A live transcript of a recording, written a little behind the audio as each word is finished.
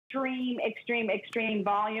extreme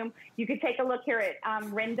volume. You can take a look here at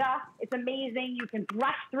Rinda. It's amazing. You can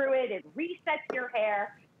brush through it. It resets your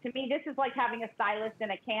hair. To me, this is like having a stylist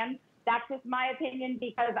in a can. That's just my opinion,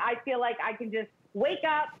 because I feel like I can just wake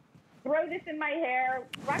up, throw this in my hair,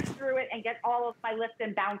 brush through it, and get all of my lift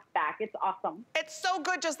and bounce back. It's awesome. It's so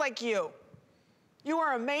good, just like you. You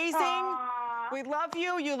are amazing. Aww. We love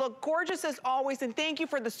you. You look gorgeous as always, and thank you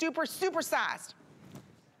for the super sized.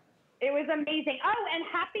 It was amazing. Oh, and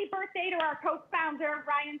happy birthday to our co-founder,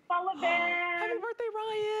 Ryan Sullivan. Happy birthday,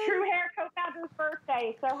 Ryan. True Hair co-founder's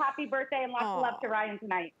birthday. So happy birthday and lots of love to Ryan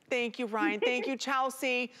tonight. Thank you, Ryan. Thank you,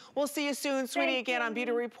 Chelsea. We'll see you soon, sweetie, again on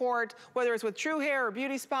Beauty Report, whether it's with True Hair or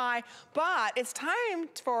Beauty Spy. But it's time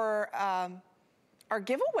for our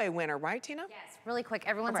giveaway winner, right, Tina? Yes, really quick.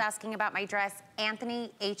 Everyone's asking about my dress.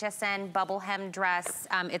 Anthony HSN bubble hem dress.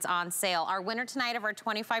 It's on sale. Our winner tonight of our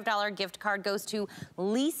 $25 gift card goes to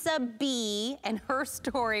Lisa B. And her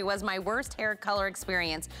story was, my worst hair color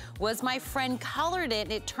experience was my friend colored it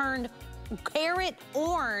and it turned carrot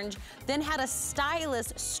orange, then had a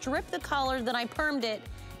stylist strip the color, then I permed it,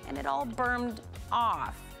 and it all burned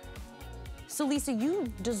off. So Lisa,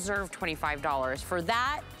 you deserve $25 for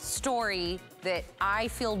that story that I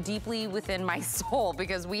feel deeply within my soul,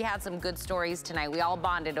 because we had some good stories tonight. We all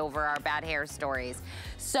bonded over our bad hair stories.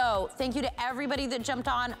 So thank you to everybody that jumped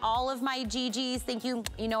on, all of my GGs. Thank you.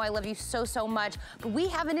 You know I love you so much. But we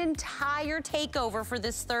have an entire takeover for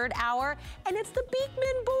this third hour, and it's the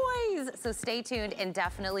Beekman boys. So stay tuned and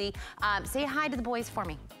definitely say hi to the boys for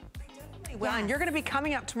me. Well, and you're going to be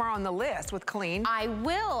coming up tomorrow on the list with Colleen. I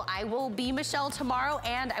will. I will be Michelle tomorrow,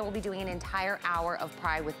 and I will be doing an entire hour of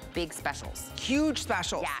Pride with big specials. Huge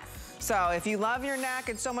specials. Yes. So if you love your neck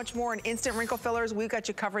and so much more and instant wrinkle fillers, we've got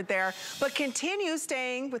you covered there. But continue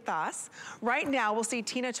staying with us. Right now, we'll see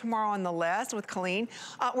Tina tomorrow on the list with Colleen.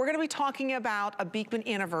 We're going to be talking about a Beekman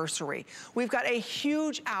anniversary. We've got a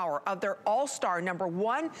huge hour of their all-star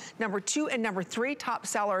 #1, #2, and #3 top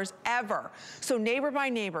sellers ever. So neighbor by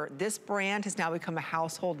neighbor, this brand has now become a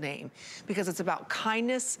household name because it's about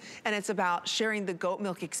kindness and it's about sharing the goat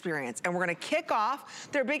milk experience. And we're going to kick off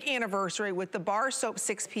their big anniversary with the bar soap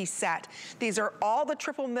 6-piece set. These are all the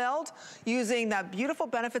triple milled, using the beautiful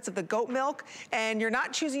benefits of the goat milk, and you're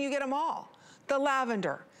not choosing, you get them all. The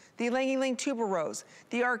lavender, the ylang-ylang tuberose,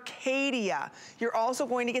 the Arcadia. You're also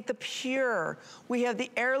going to get the pure. We have the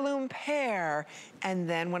heirloom pear, and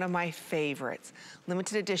then one of my favorites,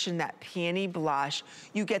 limited edition, that peony blush.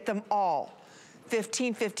 You get them all.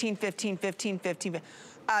 15, 15, 15, 15, 15.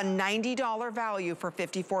 A $90 value for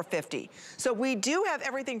 $54.50. So we do have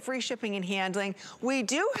everything free shipping and handling. We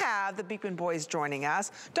do have the Beekman boys joining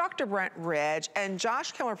us, Dr. Brent Ridge and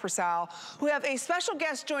Josh Kilmer-Purcell, who have a special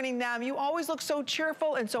guest joining them. You always look so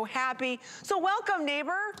cheerful and so happy. So welcome,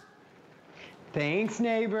 neighbor. Thanks,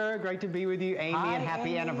 neighbor. Great to be with you, Amy, and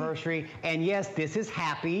happy anniversary. And yes, this is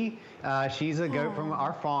Happy. She's a goat from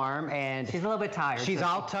our farm, and she's a little bit tired. She's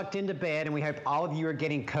all tucked into bed, and we hope all of you are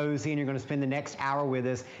getting cozy and you're going to spend the next hour with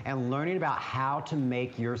us and learning about how to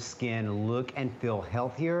make your skin look and feel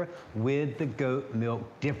healthier with the goat milk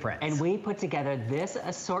difference. And we put together this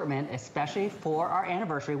assortment especially for our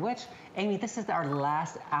anniversary, which, Amy, this is our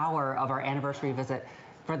last hour of our anniversary visit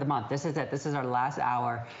for the month. This is it. This is our last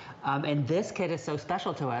hour. And this kit is so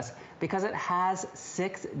special to us because it has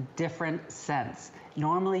 6 different scents.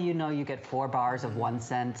 Normally, you know, you get 4 bars of 1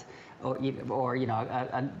 cent, or you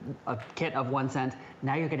know, a kit of 1 cent.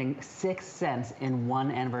 Now you're getting 6 cents in one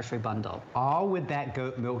anniversary bundle. All with that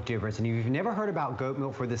goat milk difference. And if you've never heard about goat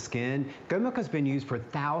milk for the skin, goat milk has been used for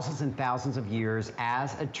thousands and thousands of years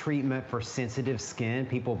as a treatment for sensitive skin.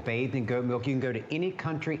 People bathe in goat milk. You can go to any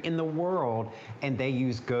country in the world and they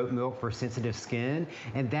use goat milk for sensitive skin.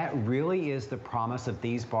 And that really is the promise of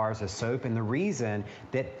these bars of soap, and the reason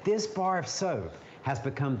that this bar of soap has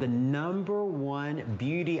become the #1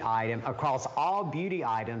 beauty item across all beauty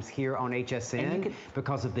items here on HSN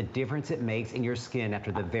because of the difference it makes in your skin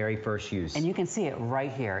after the very first use. And you can see it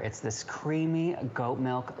right here. It's this creamy goat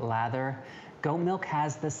milk lather. Goat milk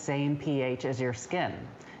has the same pH as your skin.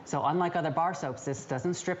 So unlike other bar soaps, this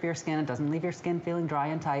doesn't strip your skin. It doesn't leave your skin feeling dry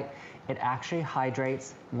and tight. It actually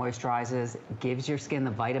hydrates, moisturizes, gives your skin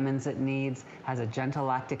the vitamins it needs, has a gentle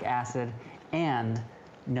lactic acid, and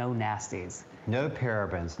no nasties. No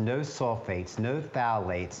parabens, no sulfates, no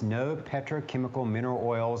phthalates, no petrochemical mineral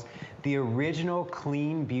oils. The original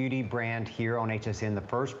Clean Beauty brand here on HSN, the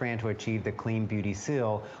first brand to achieve the Clean Beauty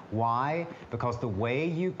seal. Why? Because the way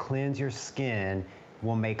you cleanse your skin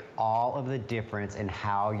will make all of the difference in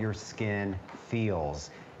how your skin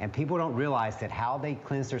feels. And people don't realize that how they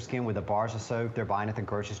cleanse their skin with the bars of soap they're buying at the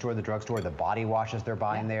grocery store, the drugstore, the body washes they're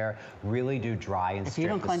buying there, really do dry and If you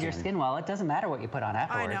don't cleanse your skin well, it doesn't matter what you put on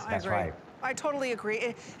afterwards. I know, That's I agree. right. I totally agree.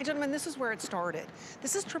 And gentlemen, this is where it started.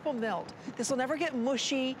 This is triple milled. This will never get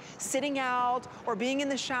mushy, sitting out, or being in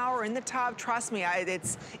the shower, in the tub. Trust me,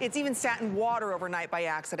 it's even sat in water overnight by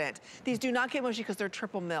accident. These do not get mushy because they're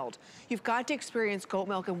triple milled. You've got to experience goat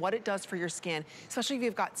milk and what it does for your skin, especially if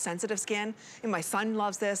you've got sensitive skin. And my son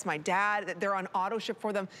loves this, my dad, they're on auto ship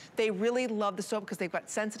for them. They really love the soap because they've got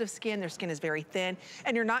sensitive skin, their skin is very thin,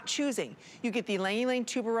 and you're not choosing. You get the Ylang Ylang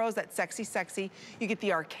tuberose, that's sexy, sexy. You get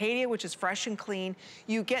the Arcadia, which is fresh and clean.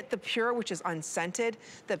 You get the Pure, which is unscented.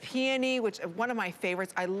 The Peony, which is one of my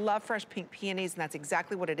favorites. I love fresh pink peonies, and that's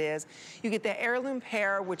exactly what it is. You get the Heirloom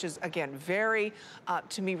Pear, which is, again, very,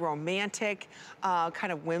 to me, romantic,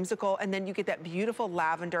 kind of whimsical. And then you get that beautiful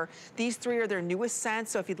lavender. These three are their newest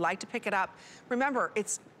scents, so if you'd like to pick it up, remember,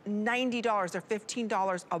 it's $90, they're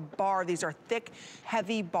 $15 a bar. These are thick,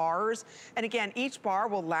 heavy bars. And again, each bar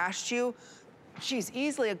will last you, geez,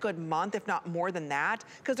 easily a good month, if not more than that,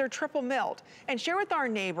 because they're triple milled. And share with our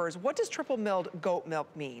neighbors, what does triple milled goat milk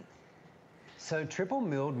mean? So triple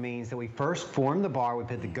milled means that we first form the bar, we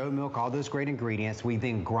put the goat milk, all those great ingredients, we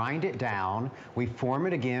then grind it down, we form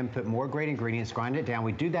it again, put more great ingredients, grind it down.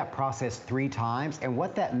 We do that process 3 times, and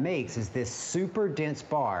what that makes is this super dense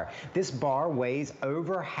bar. This bar weighs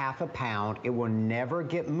over ½ a pound. It will never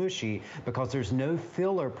get mushy because there's no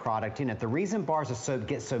filler product in it. The reason bars of soap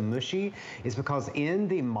get so mushy is because in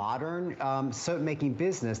the modern soap making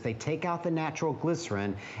business, they take out the natural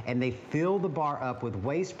glycerin and they fill the bar up with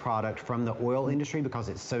waste product from the oil industry because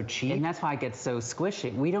it's so cheap. And that's why it gets so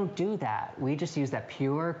squishy. We don't do that. We just use that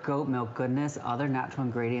pure goat milk goodness, other natural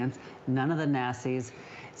ingredients, none of the nasties,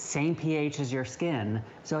 same pH as your skin,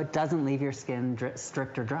 so it doesn't leave your skin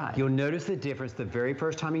stripped or dry. You'll notice the difference the very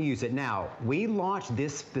first time you use it. Now, we launched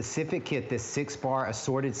this specific kit, this 6-bar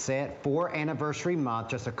assorted set for Anniversary Month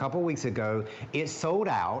just a couple weeks ago. It sold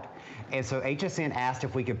out. And so HSN asked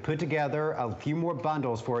if we could put together a few more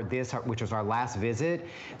bundles for this, which was our last visit.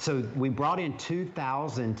 So we brought in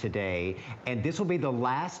 2,000 today, and this will be the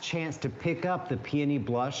last chance to pick up the Peony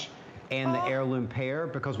Blush and the Heirloom Pear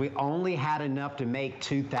because we only had enough to make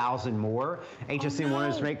 2,000 more. HSN wanted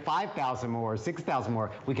us to make 5,000 more, 6,000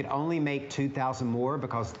 more. We could only make 2,000 more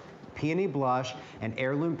because Peony Blush and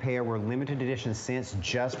Heirloom Pear were limited edition scents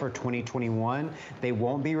just for 2021. They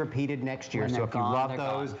won't be repeated next year. So if you love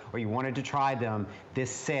those or you wanted to try them, this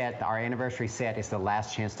set, our anniversary set, is the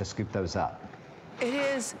last chance to scoop those up. It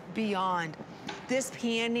is beyond. This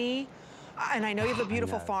peony, and I know you have a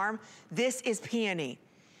beautiful farm, this is peony.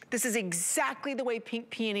 This is exactly the way pink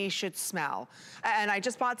peony should smell. And I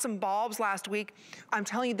just bought some bulbs last week. I'm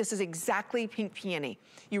telling you, this is exactly pink peony.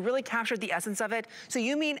 You really captured the essence of it. So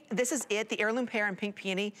you mean this is it, the Heirloom Pear and pink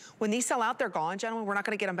peony? When these sell out, they're gone, gentlemen? We're not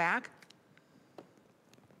gonna get them back?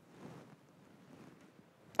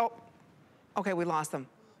 Oh, okay, we lost them.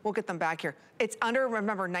 We'll get them back here. It's under,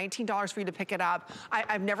 remember, $19 for you to pick it up.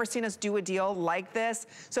 I've never seen us do a deal like this.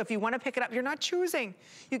 So if you want to pick it up, you're not choosing.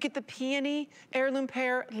 You get the Peony, Heirloom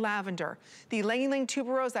Pear, Lavender. The Ylang Ylang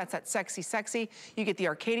Tuberose, that's that sexy, sexy. You get the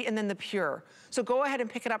Arcadia and then the Pure. So go ahead and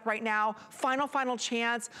pick it up right now. Final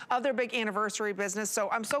chance of their big anniversary business. So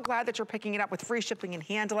I'm so glad that you're picking it up with free shipping and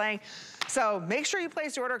handling. So make sure you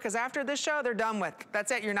place your order because after this show, they're done with.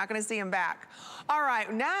 That's it, you're not gonna see them back. All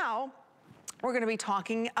right, now, we're gonna be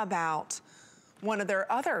talking about one of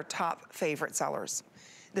their other top favorite sellers.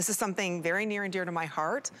 This is something very near and dear to my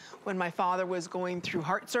heart. When my father was going through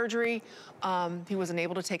heart surgery, he wasn't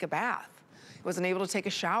able to take a bath. He wasn't able to take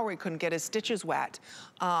a shower. He couldn't get his stitches wet.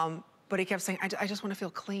 But he kept saying, I just wanna feel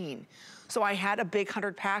clean. So I had a big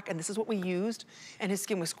 100-pack, and this is what we used, and his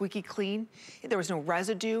skin was squeaky clean. There was no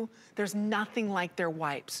residue. There's nothing like their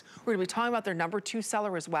wipes. We're gonna be talking about their #2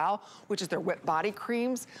 seller as well, which is their whipped body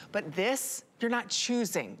creams, but this, you're not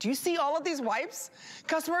choosing. Do you see all of these wipes?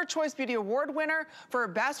 Customer Choice Beauty Award winner for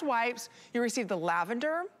best wipes. You receive the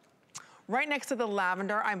lavender. Right next to the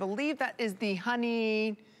lavender, I believe that is the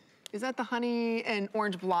honey, is that the honey and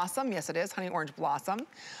orange blossom? Yes, it is, honey orange blossom.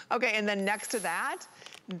 Okay, and then next to that,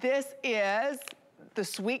 this is the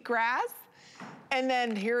sweet grass. And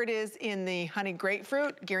then here it is in the honey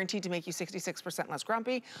grapefruit, guaranteed to make you 66% less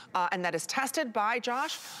grumpy. And that is tested by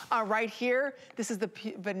Josh. Right here, this is the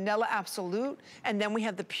vanilla absolute. And then we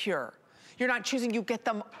have the pure. You're not choosing, you get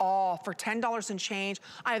them all for $10 and change.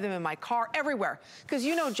 I have them in my car, everywhere. Because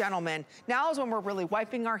you know, gentlemen, now is when we're really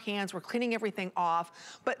wiping our hands, we're cleaning everything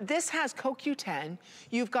off. But this has CoQ10.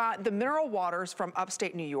 You've got the mineral waters from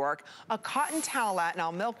upstate New York, a cotton towelette, and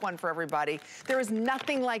I'll milk one for everybody. There is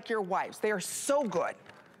nothing like your wipes. They are so good.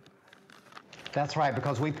 That's right,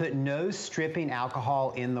 because we put no stripping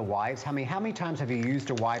alcohol in the wipes. How many times have you used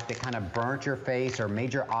a wipe that kind of burnt your face or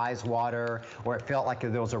made your eyes water, or it felt like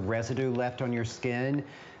there was a residue left on your skin?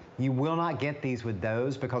 You will not get these with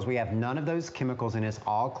those because we have none of those chemicals in it. It's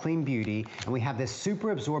all clean beauty. And we have this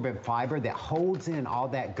super absorbent fiber that holds in all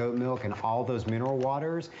that goat milk and all those mineral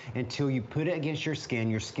waters until you put it against your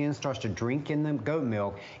skin starts to drink in the goat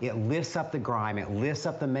milk. It lifts up the grime, it lifts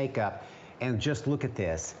up the makeup. And just look at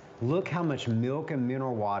this. Look how much milk and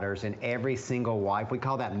mineral waters in every single wipe. We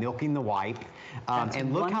call that milking the wipe.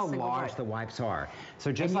 And look how large the wipes are.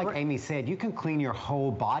 So just like Amy said, you can clean your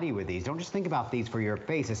whole body with these. Don't just think about these for your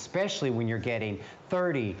face, especially when you're getting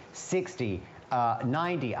 30, 60,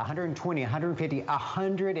 90, 120, 150,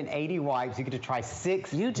 180 wipes. You get to try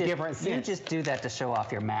 6 different scents. You just do that to show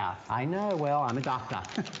off your math. I know, well, I'm a doctor.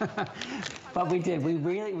 But we did. We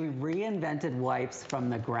reinvented wipes from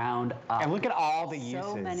the ground up. And look at all the uses.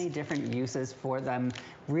 So many different uses for them.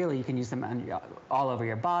 Really, you can use them all over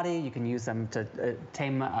your body. You can use them to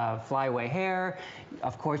tame flyaway hair.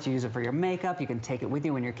 Of course, you use it for your makeup. You can take it with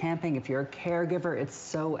you when you're camping. If you're a caregiver, it's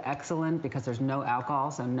so excellent because there's no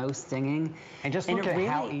alcohol, so no stinging. And just look at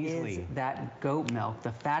how easily. Is that goat milk,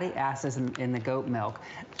 the fatty acids in the goat milk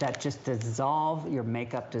that just dissolve your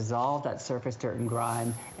makeup, dissolve that surface dirt and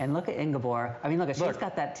grime. And look at Ingeborg. I mean, look, she's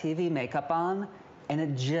got that TV makeup on, and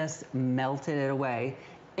it just melted it away.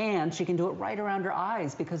 And she can do it right around her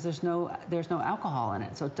eyes because there's no alcohol in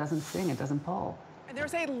it, so it doesn't sting, it doesn't pull. And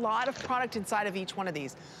there's a lot of product inside of each one of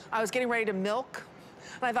these. I was getting ready to milk,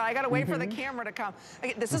 and I thought I gotta wait for the camera to come.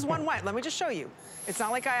 Okay, this is one wipe. Let me just show you. It's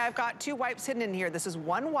not like I've got 2 wipes hidden in here. This is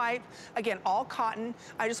one wipe. Again, all cotton.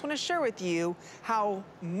 I just want to share with you how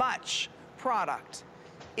much product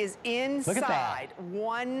is inside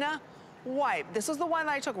one wipe. This is the one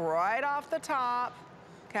that I took right off the top.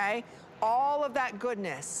 Okay. All of that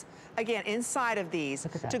goodness, again, inside of these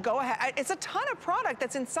to go ahead. It's a ton of product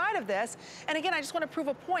that's inside of this. And again, I just want to prove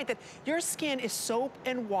a point that your skin is soap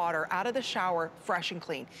and water out of the shower, fresh and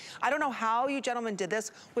clean. I don't know how you gentlemen did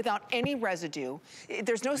this without any residue.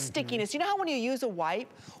 There's no stickiness. You know how when you use a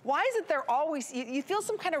wipe, why is it there always, you feel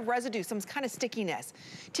some kind of residue, some kind of stickiness?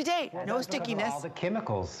 Today, no stickiness. All the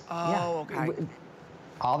chemicals. Oh, okay.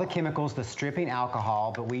 All the chemicals, the stripping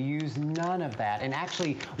alcohol, but we use none of that. And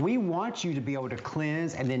actually, we want you to be able to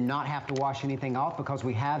cleanse and then not have to wash anything off because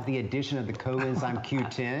we have the addition of the coenzyme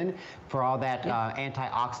Q10 for all that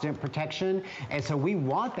antioxidant protection. And so we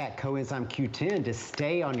want that coenzyme Q10 to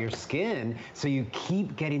stay on your skin so you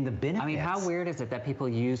keep getting the benefits. I mean, how weird is it that people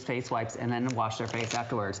use face wipes and then wash their face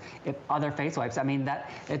afterwards? If other face wipes, I mean,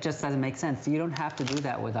 it just doesn't make sense. You don't have to do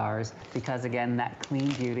that with ours because, again, that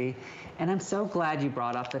clean beauty. And I'm so glad you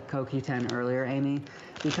brought up the CoQ10 earlier, Amy,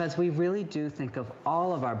 because we really do think of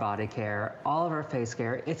all of our body care, all of our face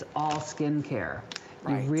care, it's all skin care.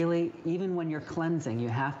 Right. You really, even when you're cleansing, you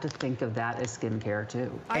have to think of that as skincare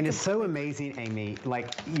too. And it's so amazing, Amy,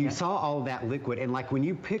 like you saw all of that liquid, and like when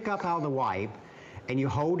you pick up out of the wipe and you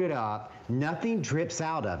hold it up, nothing drips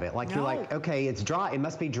out of it. Like you're like, okay, it's dry. It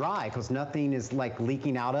must be dry because nothing is like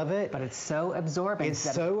leaking out of it. But it's so absorbent. It's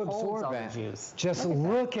so absorbent. Just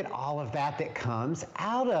look at all of that comes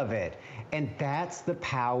out of it. And that's the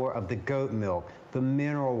power of the goat milk, the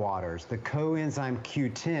mineral waters, the coenzyme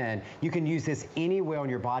Q10. You can use this anywhere on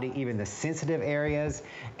your body, even the sensitive areas.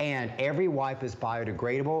 And every wipe is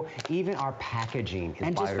biodegradable. Even our packaging is biodegradable.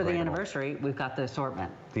 And just for the anniversary, we've got the assortment.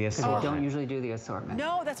 The assortment. We don't usually do the assortment.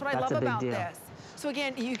 No, that's what I love about this. So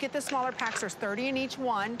again, you get the smaller packs, there's 30 in each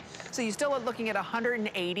one, so you still are looking at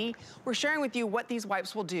 180. We're sharing with you what these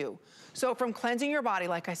wipes will do. So from cleansing your body,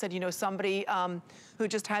 like I said, you know, somebody who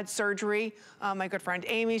just had surgery, my good friend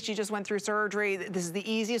Amy, she just went through surgery. This is the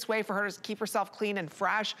easiest way for her to keep herself clean and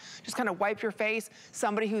fresh. Just kind of wipe your face.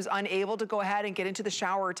 Somebody who's unable to go ahead and get into the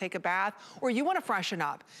shower or take a bath, or you want to freshen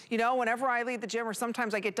up. You know, whenever I leave the gym or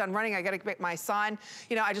sometimes I get done running, I got to get my son,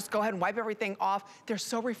 you know, I just go ahead and wipe everything off. They're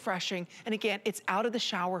so refreshing. And again, it's out of the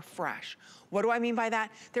shower fresh. What do I mean by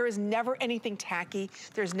that? There is never anything tacky.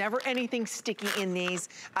 There's never anything sticky in these.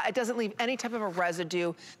 It doesn't leave any type of a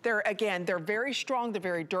residue. They're very strong, they're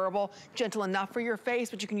very durable, gentle enough for your face,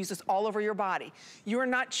 but you can use this all over your body. You are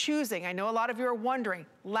not choosing, I know a lot of you are wondering,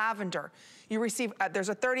 lavender. You receive, there's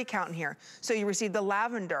a 30 count in here. So you receive the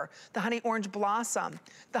lavender, the honey orange blossom,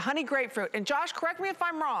 the honey grapefruit. And Josh, correct me if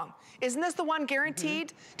I'm wrong. Isn't this the one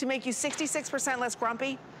guaranteed to make you 66% less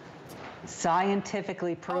grumpy?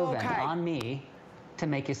 Scientifically proven on me to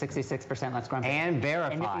make you 66% less grumpy. And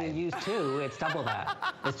verified. And if you use 2, it's double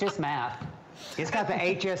that. It's just math. It's got the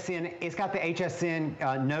HSN,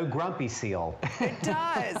 no grumpy seal. It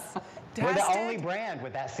does. We're the only brand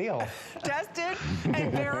with that seal. Tested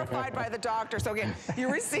and verified by the doctor. So again,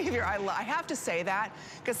 you receive your, I have to say that,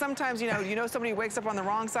 because sometimes, you know somebody wakes up on the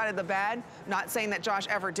wrong side of the bed, not saying that Josh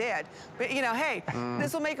ever did, but hey,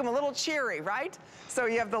 this will make them a little cheery, right? So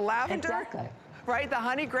you have the lavender. Exactly. Right, the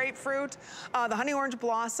honey grapefruit, the honey orange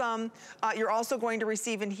blossom. You're also going to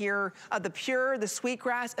receive in here the pure, the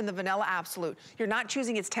sweetgrass, and the vanilla absolute. You're not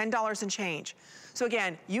choosing, it's $10 and change. So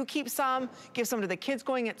again, you keep some, give some to the kids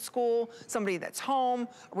going at school, somebody that's home,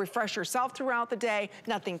 refresh yourself throughout the day,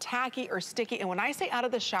 nothing tacky or sticky. And when I say out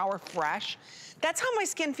of the shower fresh, that's how my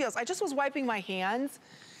skin feels. I just was wiping my hands,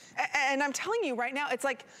 and I'm telling you right now, it's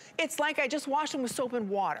like I just washed them with soap and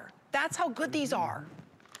water. That's how good these are.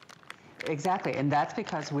 Exactly, and that's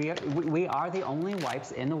because we are the only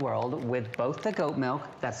wipes in the world with both the goat milk,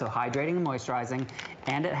 that's so hydrating and moisturizing,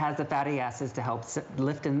 and it has the fatty acids to help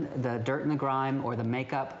lift in the dirt and the grime or the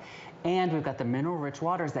makeup. And we've got the mineral-rich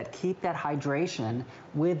waters that keep that hydration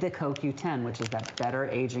with the CoQ10, which is that better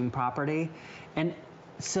aging property. And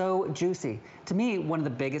so juicy. To me, one of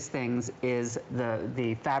the biggest things is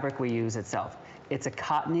the fabric we use itself. It's a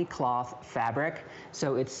cottony cloth fabric,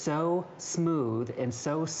 so it's so smooth and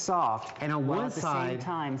so soft, and on one at the side, same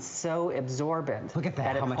time so absorbent. Look at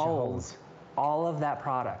that, how much it holds. All of that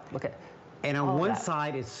product. Look at. And on one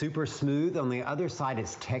side, it's super smooth. On the other side,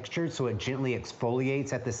 it's textured, so it gently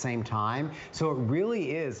exfoliates at the same time. So it really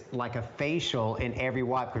is like a facial in every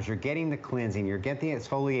wipe, because you're getting the cleansing, you're getting the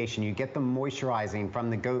exfoliation, you get the moisturizing from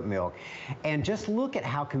the goat milk. And just look at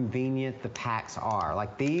how convenient the packs are.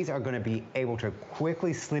 Like, these are going to be able to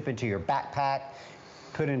quickly slip into your backpack,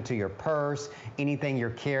 put into your purse, anything you're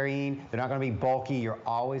carrying. They're not going to be bulky. You're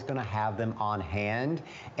always going to have them on hand,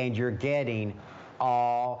 and you're getting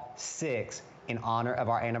all 6 in honor of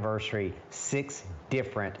our anniversary, 6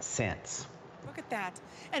 different scents. Look at that.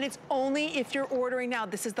 And it's only if you're ordering now.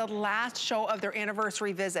 This is the last show of their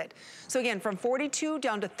anniversary visit. So again, from 42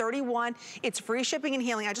 down to 31, it's free shipping and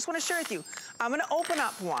handling. I just want to share with you, I'm going to open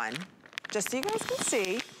up one just so you guys can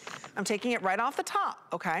see. I'm taking it right off the top,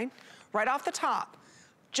 okay? Right off the top.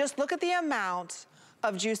 Just look at the amount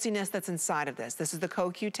of juiciness that's inside of this. This is the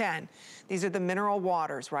CoQ10. These are the mineral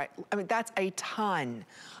waters, right? I mean, that's a ton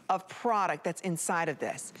of product that's inside of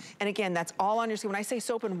this. And again, that's all on your skin. When I say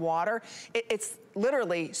soap and water, it's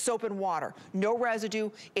literally soap and water. No residue,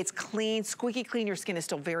 it's clean, squeaky clean. Your skin is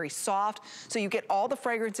still very soft. So you get all the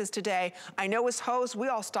fragrances today. I know as hosts, we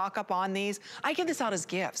all stock up on these. I give this out as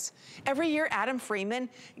gifts. Every year, Adam Freeman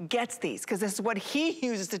gets these, because this is what he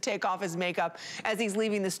uses to take off his makeup as he's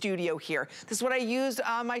leaving the studio here. This is what I used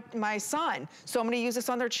on my son. So many use this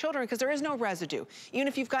on their children, because there is no residue. Even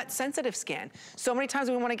if you've got sensitive skin. So many times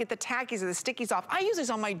we want to get the tackies or the stickies off. I use this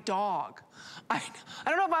on my dog. I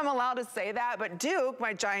don't know if I'm allowed to say that, but Duke,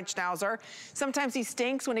 my giant schnauzer, sometimes he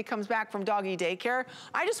stinks when he comes back from doggy daycare.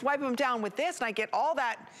 I just wipe him down with this, and I get all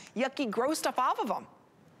that yucky, gross stuff off of him.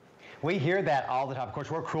 We hear that all the time. Of course,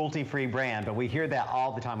 we're a cruelty-free brand, but we hear that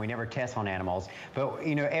all the time. We never test on animals. But,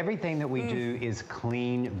 everything that we do is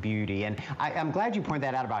clean beauty. And I'm glad you pointed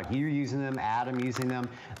that out about you using them, Adam using them.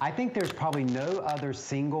 I think there's probably no other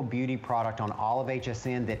single beauty product on all of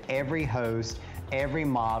HSN that every host, every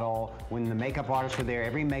model, when the makeup artists were there,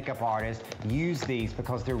 every makeup artist used these,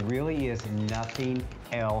 because there really is nothing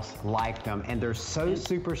else like them. And they're so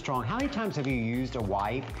super strong. How many times have you used a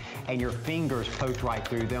wipe and your fingers poked right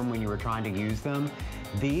through them when you were trying to use them?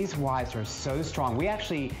 These wipes are so strong. We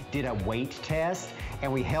actually did a weight test,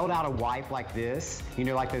 and we held out a wipe like this,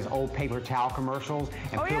 like those old paper towel commercials,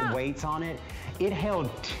 and put weights on it. It held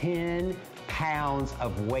 10 pounds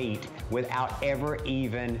of weight without ever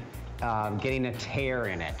even getting a tear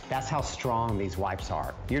in it. That's how strong these wipes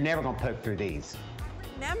are. You're never gonna poke through these.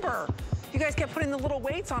 Remember, you guys kept putting the little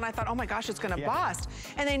weights on. I thought, oh my gosh, it's gonna bust.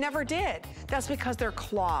 And they never did. That's because they're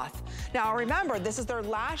cloth. Now remember, this is their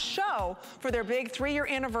last show for their big 3-year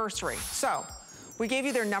anniversary. So, we gave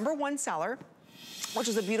you their #1 seller, which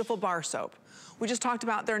is a beautiful bar soap. We just talked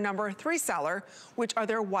about their #3 seller, which are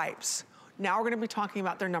their wipes. Now we're gonna be talking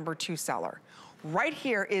about their #2 seller. Right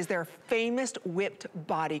here is their famous whipped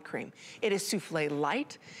body cream. It is souffle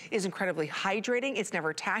light, it is incredibly hydrating, it's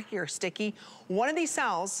never tacky or sticky. One of these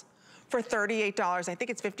sells for $38, I think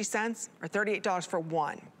it's 50 cents, or $38 for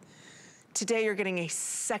one. Today you're getting a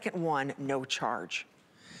second one, no charge.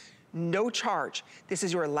 No charge. This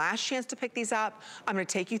is your last chance to pick these up. I'm gonna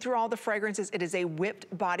take you through all the fragrances. It is a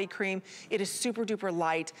whipped body cream. It is super duper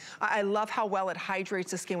light. I love how well it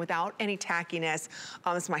hydrates the skin without any tackiness.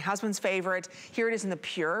 It's my husband's favorite. Here it is in the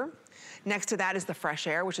pure. Next to that is the Fresh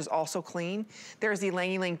Air, which is also clean. There's the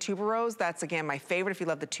Ylang Ylang Tuberose. That's, again, my favorite if you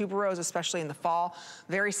love the tuberose, especially in the fall.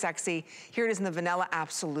 Very sexy. Here it is in the Vanilla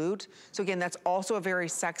Absolute. So again, that's also a very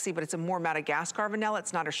sexy, but it's a more Madagascar vanilla.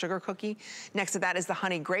 It's not a sugar cookie. Next to that is the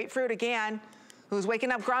Honey Grapefruit. Again, who's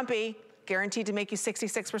waking up grumpy? Guaranteed to make you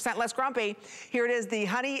 66% less grumpy. Here it is, the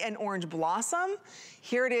Honey and Orange Blossom.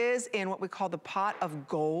 Here it is in what we call the Pot of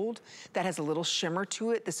Gold. That has a little shimmer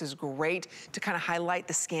to it. This is great to kind of highlight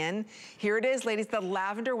the skin. Here it is, ladies, the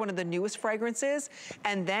Lavender, one of the newest fragrances.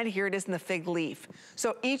 And then here it is in the Fig Leaf.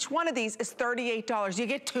 So each one of these is $38. You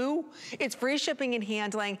get 2. It's free shipping and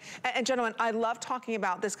handling. And gentlemen, I love talking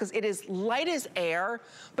about this because it is light as air,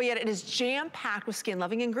 but yet it is jam-packed with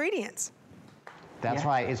skin-loving ingredients. That's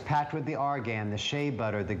right. It's packed with the argan, the shea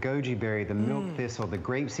butter, the goji berry, the milk thistle, the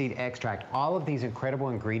grapeseed extract, all of these incredible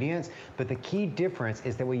ingredients. But the key difference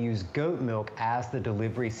is that we use goat milk as the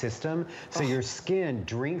delivery system. So your skin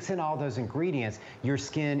drinks in all those ingredients. Your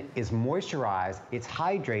skin is moisturized, it's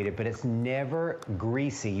hydrated, but it's never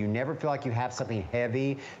greasy. You never feel like you have something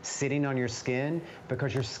heavy sitting on your skin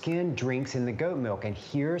because your skin drinks in the goat milk. And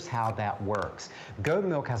here's how that works. Goat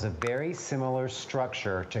milk has a very similar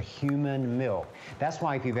structure to human milk. That's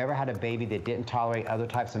why if you've ever had a baby that didn't tolerate other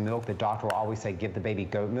types of milk, the doctor will always say, give the baby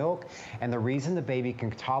goat milk. And the reason the baby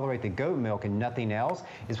can tolerate the goat milk and nothing else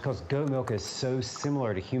is because goat milk is so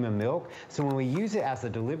similar to human milk. So when we use it as a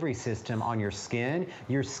delivery system on your skin,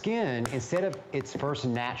 instead of its first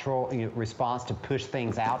natural response to push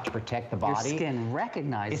things out to protect the body, your skin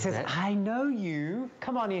recognizes it. Says, I know you.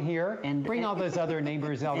 Come on in here. And bring all those other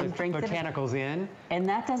neighbors, all those botanicals in. And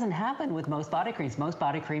that doesn't happen with most body creams. Most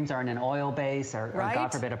body creams are in an oil base or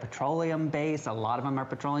God forbid, a petroleum base. A lot of them are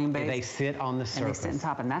petroleum based. They sit on the surface. And they sit on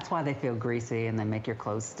top, and that's why they feel greasy and they make your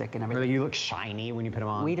clothes stick and everything. Or you look shiny when you put them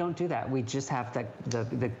on. We don't do that. We just have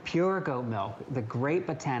the pure goat milk, the great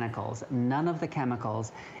botanicals, none of the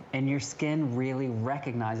chemicals, and your skin really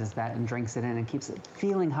recognizes that and drinks it in and keeps it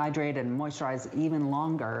feeling hydrated and moisturized even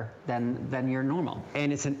longer than your normal.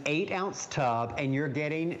 And it's an 8-ounce tub, and you're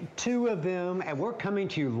getting 2 of them, and we're coming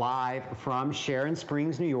to you live from Sharon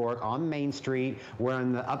Springs, New York on Main Street. We're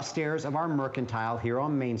in the upstairs of our Mercantile here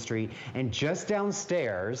on Main Street, and just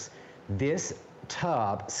downstairs, this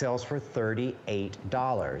tub sells for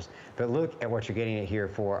 $38. But look at what you're getting it here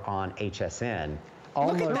for on HSN.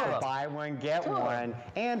 Almost buy one, get one,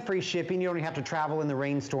 and free shipping. You don't even have to travel in the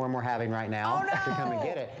rainstorm we're having right now to come and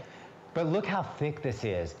get it. But look how thick this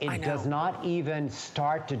is. It does not even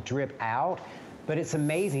start to drip out, but it's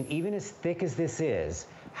amazing, even as thick as this is,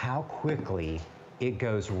 how quickly it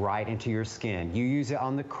goes right into your skin. You use it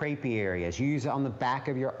on the crepey areas. You use it on the back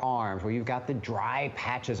of your arms where you've got the dry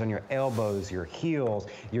patches on your elbows, your heels,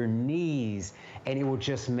 your knees, and it will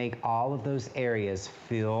just make all of those areas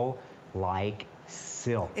feel like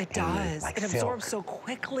silk. It does. It absorbs so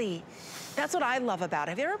quickly. That's what I love about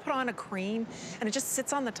it. Have you ever put on a cream and it just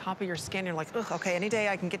sits on the top of your skin? You're like, ugh, okay, any day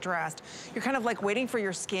I can get dressed. You're kind of like waiting for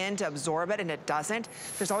your skin to absorb it, and it doesn't.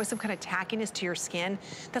 There's always some kind of tackiness to your skin.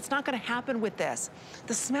 That's not gonna happen with this.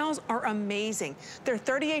 The smells are amazing. They're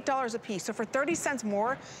 $38 a piece, so for 30 cents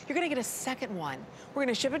more, you're gonna get a second one. We're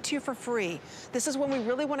gonna ship it to you for free. This is when we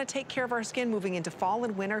really wanna take care of our skin moving into fall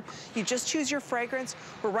and winter. You just choose your fragrance.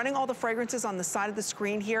 We're running all the fragrances on the side of the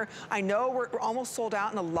screen here. I know we're almost sold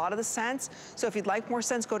out in a lot of the scents. So if you'd like more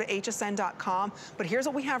scents, go to hsn.com. But here's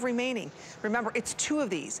what we have remaining. Remember, it's 2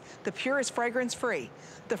 of these. The Pure is fragrance free.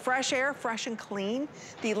 The Fresh Air, fresh and clean.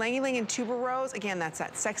 The Ylang Ylang and Tuberose, again, that's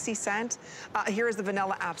that sexy scent. Here is the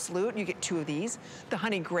Vanilla Absolute. You get 2 of these. The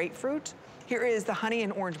Honey Grapefruit. Here is the Honey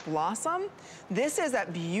and Orange Blossom. This is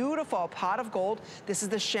that beautiful Pot of Gold. This is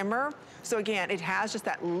the shimmer. So again, it has just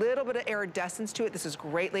that little bit of iridescence to it. This is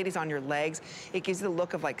great, ladies, on your legs. It gives you the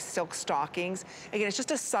look of like silk stockings. Again, it's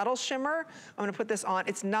just a subtle shimmer. I'm gonna put this on.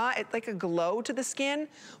 It's like a glow to the skin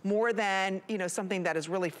more than, something that is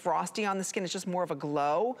really frosty on the skin. It's just more of a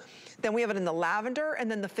glow. Then we have it in the lavender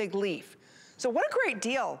and then the fig leaf. So what a great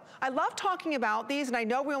deal. I love talking about these, and I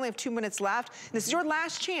know we only have 2 minutes left. This is your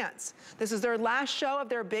last chance. This is their last show of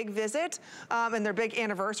their big visit and their big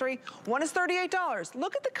anniversary. One is $38.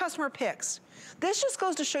 Look at the customer picks. This just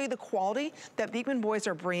goes to show you the quality that Beekman boys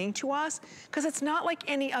are bringing to us, because it's not like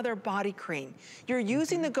any other body cream. You're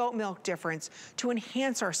using the goat milk difference to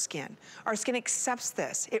enhance our skin. Our skin accepts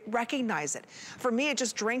this. It recognizes it. For me, it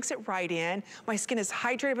just drinks it right in. My skin is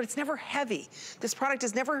hydrated, but it's never heavy. This product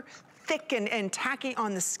is never thick and tacky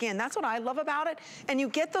on the skin. That's what I love about it. And you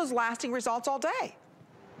get those lasting results all day.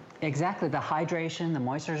 Exactly, the hydration, the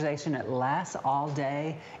moisturization, it lasts all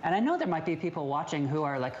day. And I know there might be people watching who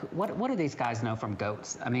are like, what do these guys know from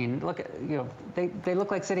goats? I mean, look at, they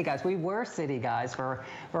look like city guys. We were city guys for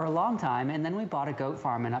a long time, and then we bought a goat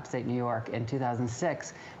farm in upstate New York in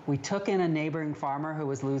 2006. We took in a neighboring farmer who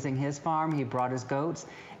was losing his farm. He brought his goats,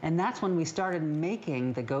 and that's when we started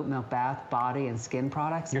making the goat milk bath, body, and skin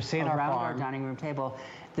products. You're seeing around our farm. our dining room table.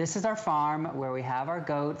 This is our farm where we have our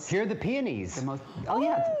goats. Here are the peonies.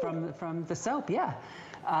 Yeah, from the soap, yeah.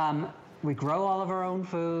 We grow all of our own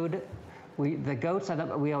food. The goats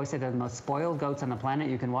are we always say they're the most spoiled goats on the planet.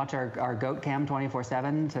 You can watch our goat cam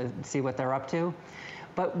 24/7 to see what they're up to.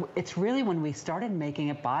 But it's really when we started making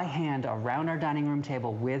it by hand around our dining room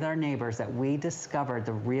table with our neighbors that we discovered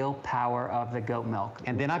the real power of the goat milk.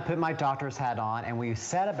 And then I put my doctor's hat on, and we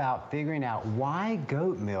set about figuring out why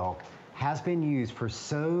goat milk has been used for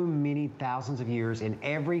so many thousands of years in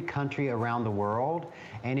every country around the world,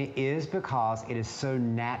 and it is because it is so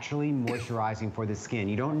naturally moisturizing for the skin.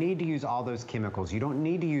 You don't need to use all those chemicals. You don't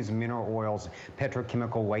need to use mineral oils,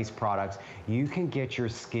 petrochemical waste products. You can get your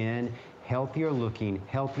skin healthier looking,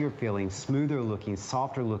 healthier feeling, smoother looking,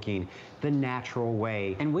 softer looking, the natural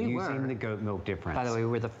way, and using the goat milk difference. By the way, we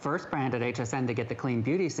were the first brand at HSN to get the Clean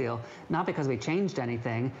Beauty seal, not because we changed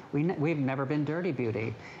anything. We've never been dirty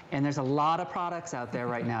beauty. And there's a lot of products out there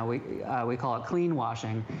right now. We call it clean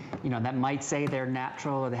washing, that might say they're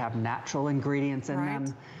natural or they have natural ingredients in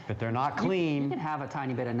them. But they're not clean. You can have a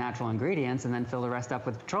tiny bit of natural ingredients and then fill the rest up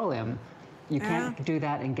with petroleum. You can't do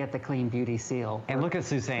that and get the Clean Beauty seal. And look at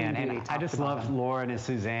Suzanne. And I just love Lauren and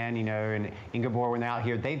Suzanne, and Ingeborg when they're out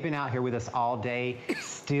here. They've been out here with us all day,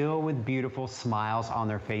 still with beautiful smiles on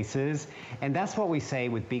their faces. And that's what we say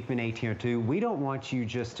with Beekman 1802. We don't want you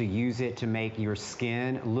just to use it to make your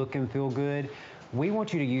skin look and feel good. We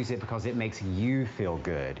want you to use it because it makes you feel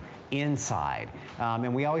good inside.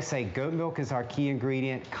 And we always say goat milk is our key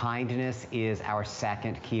ingredient, kindness is our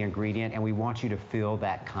second key ingredient, and we want you to feel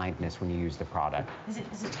that kindness when you use the product. Is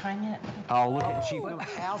it time yet? Oh, look at you.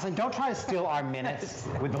 Allison, don't try to steal our minutes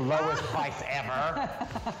with the lowest price ever.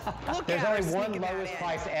 There's only one lowest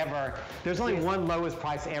price ever. There's only one lowest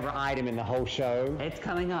price ever item in the whole show. It's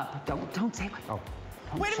coming up. Don't say what. Oh.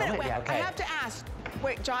 Wait a minute, I have to ask.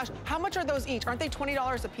 Wait, Josh, how much are those each? Aren't they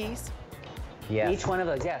 $20 a piece? Yes. Each one of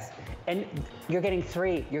those, yes. And you're getting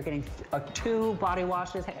 3. You're getting 2 body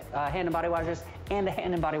washes, hand and body washes, and a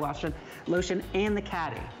hand and body wash lotion, and the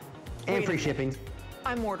caddy. And free shipping.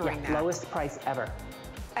 I'm ordering that. Lowest price ever.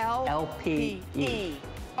 LPE.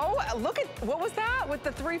 Oh, look at, what was that with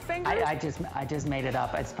the 3 fingers? I just made it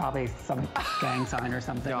up. It's probably some gang sign or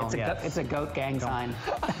something. It's a goat gang sign.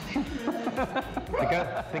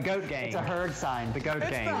 The goat gang. It's a herd sign. The goat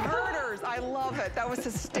gang. It's the herders. I love it. That was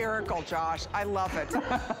hysterical, Josh. I love it.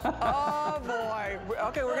 Oh, boy.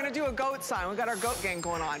 Okay, we're going to do a goat sign. We've got our goat gang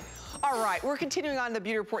going on. All right, we're continuing on the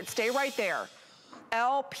beauty report. Stay right there.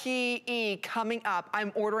 LPE coming up.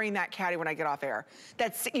 I'm ordering that caddy when I get off air.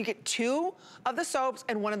 You get 2 of the soaps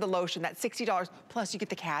and 1 of the lotion. That's $60, plus you get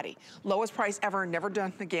the caddy. Lowest price ever, never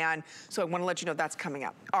done again. So I want to let you know that's coming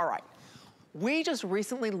up. All right. We just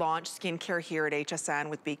recently launched skincare here at HSN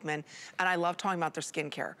with Beekman, and I love talking about their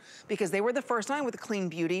skincare because they were the first line with the Clean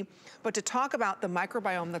Beauty, but to talk about the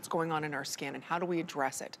microbiome that's going on in our skin and how do we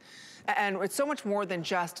address it. And it's so much more than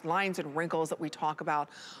just lines and wrinkles that we talk about.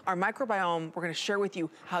 Our microbiome, we're gonna share with you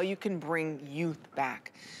how you can bring youth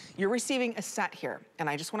back. You're receiving a set here, and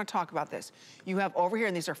I just wanna talk about this. You have over here,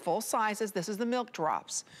 and these are full sizes, this is the milk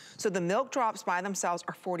drops. So the milk drops by themselves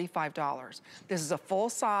are $45. This is a full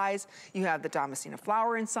size. You have the Damascena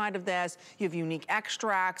flower inside of this. You have unique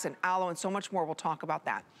extracts and aloe and so much more. We'll talk about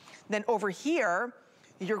that. Then over here,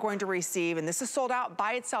 you're going to receive, and this is sold out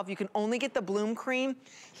by itself. You can only get the Bloom Cream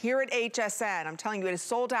here at HSN. I'm telling you, it is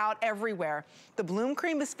sold out everywhere. The Bloom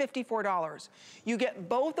Cream is $54. You get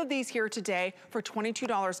both of these here today for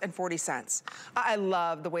 $22.40. I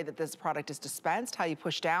love the way that this product is dispensed, how you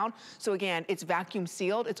push down. So again, it's vacuum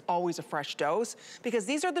sealed. It's always a fresh dose because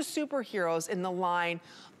these are the superheroes in the line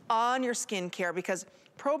on your skincare because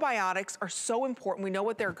probiotics are so important. We know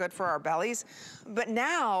what they're good for our bellies, but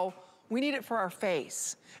now, we need it for our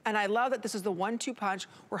face. And I love that this is the 1-2 punch.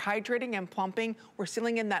 We're hydrating and plumping. We're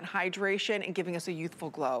sealing in that hydration and giving us a youthful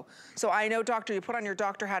glow. So I know, doctor, you put on your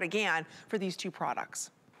doctor hat again for these 2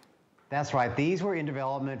 products. That's right. These were in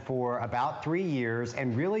development for about 3 years,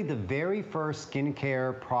 and really the very first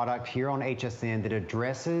skincare product here on HSN that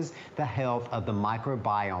addresses the health of the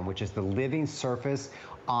microbiome, which is the living surface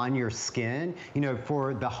on your skin. You know,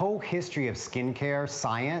 for the whole history of skincare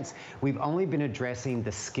science, we've only been addressing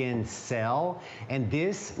the skin cell, and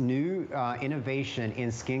this new innovation in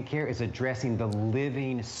skincare is addressing the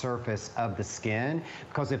living surface of the skin,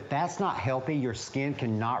 because if that's not healthy, your skin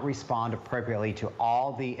cannot respond appropriately to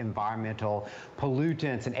all the environmental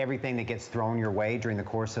pollutants and everything that gets thrown your way during the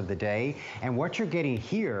course of the day. And what you're getting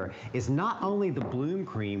here is not only the Bloom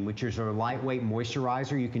Cream, which is your lightweight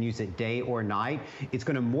moisturizer. You can use it day or night. It's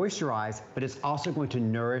going to moisturize, but it's also going to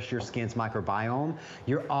nourish your skin's microbiome.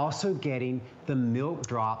 You're also getting the Milk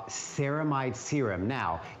Drop Ceramide Serum.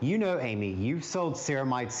 Now, you know, Amy, you've sold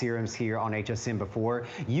ceramide serums here on HSN before.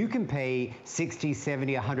 You can pay $60,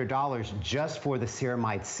 $70, $100 just for the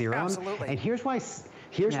ceramide serum. Absolutely. And here's why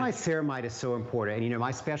ceramide is so important. And you know,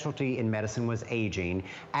 my specialty in medicine was aging.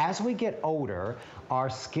 As we get older, our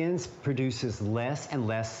skin produces less and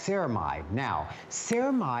less ceramide. Now,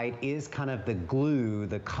 ceramide is kind of the glue,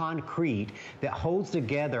 the concrete that holds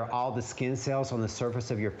together all the skin cells on the surface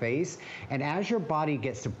of your face. And as your body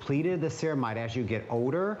gets depleted of the ceramide as you get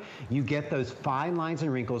older, you get those fine lines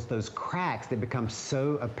and wrinkles, those cracks that become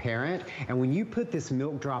so apparent. And when you put this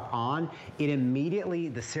Milk Drop on, the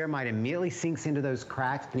ceramide immediately sinks into those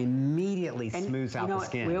cracks and immediately smooths out the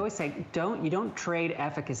skin. We always say, you don't trade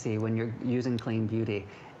efficacy when you're using clean beauty.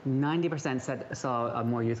 90% saw a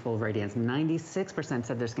more youthful radiance. 96%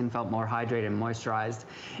 said their skin felt more hydrated and moisturized.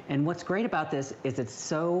 And what's great about this is it's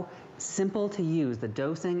so simple to use, the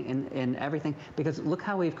dosing and everything, because look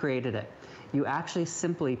how we've created it. You actually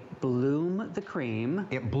simply bloom the cream.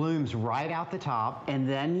 It blooms right out the top. And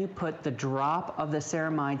then you put the drop of the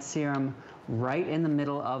ceramide serum right in the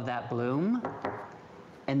middle of that bloom.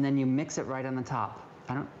 And then you mix it right on the top.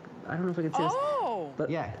 I don't know if we can see this.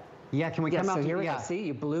 But yeah, can we come out? So here we go. See,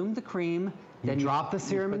 you bloom the cream. Then you drop the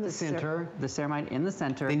serum in the center. The ceramide in the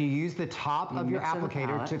center. Then you use the top of your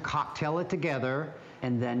applicator to cocktail it together.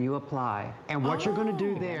 And then you apply. And what you're going to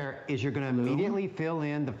do there is you're going to immediately fill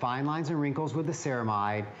in the fine lines and wrinkles with the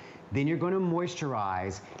ceramide. Then you're going to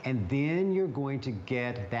moisturize. And then you're going to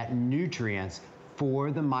get that nutrients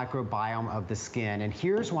for the microbiome of the skin. And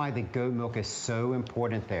here's why the goat milk is so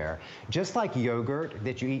important there. Just like yogurt,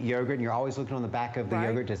 that you eat yogurt and you're always looking on the back of the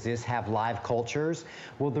yogurt, does this have live cultures?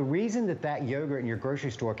 Well, the reason that yogurt in your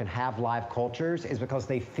grocery store can have live cultures is because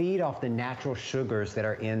they feed off the natural sugars that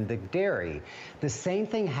are in the dairy. The same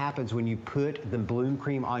thing happens when you put the Bloom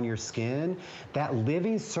Cream on your skin. That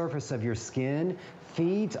living surface of your skin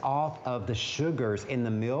feeds off of the sugars in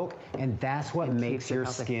the milk, and that's what makes your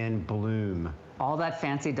skin bloom. All that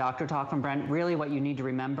fancy doctor talk from Brent, really what you need to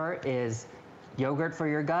remember is yogurt for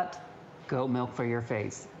your gut, goat milk for your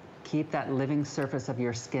face. Keep that living surface of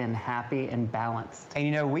your skin happy and balanced. And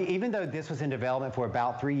you know, even though this was in development for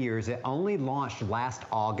about 3 years, it only launched last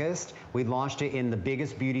August. We launched it in the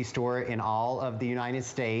biggest beauty store in all of the United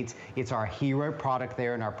States. It's our hero product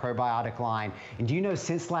there in our probiotic line. And do you know,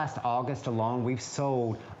 since last August alone, we've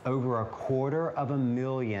sold over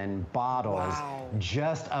 250,000 bottles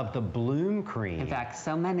just of the Bloom Cream. In fact,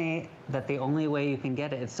 so many that the only way you can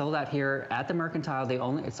get it, it's sold out here at the Mercantile.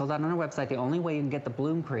 It's sold out on our website. The only way you can get the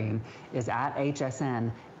Bloom Cream is at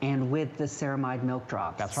HSN and with the ceramide milk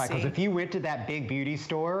drops. That's right, because if you went to that big beauty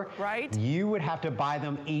store, you would have to buy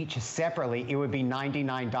them each separately. It would be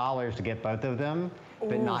 $99 to get both of them,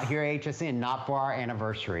 but not here at HSN, not for our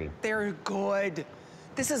anniversary. They're good.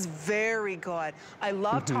 This is very good. I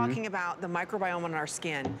love talking about the microbiome on our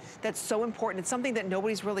skin. That's so important. It's something that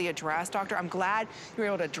nobody's really addressed, Doctor. I'm glad you were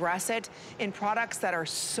able to address it in products that are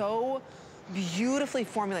so beautifully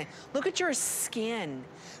formulated. Look at your skin.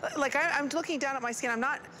 Like I'm looking down at my skin, I'm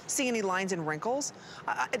not seeing any lines and wrinkles.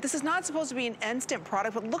 This is not supposed to be an instant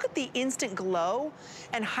product, but look at the instant glow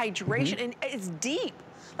and hydration, and it's deep.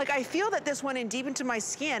 Like I feel that this went in deep into my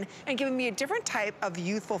skin and giving me a different type of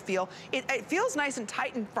youthful feel. It feels nice and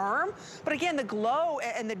tight and firm, but again, the glow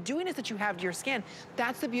and the dewiness that you have to your skin,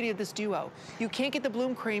 that's the beauty of this duo. You can't get the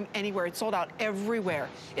Bloom Cream anywhere. It's sold out everywhere.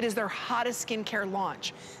 It is their hottest skincare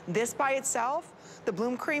launch. This by itself, the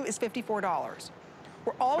Bloom Cream is $54.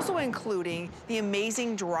 We're also including the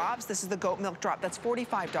amazing drops. This is the goat milk drop. That's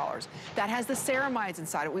 $45. That has the ceramides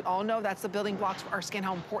inside it. We all know that's the building blocks of our skin,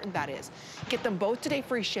 how important that is. Get them both today,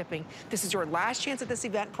 free shipping. This is your last chance at this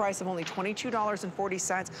event price of only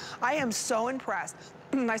 $22.40. I am so impressed.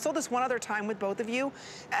 I sold this one other time with both of you,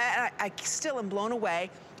 and I still am blown away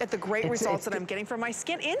at the great results that I'm getting from my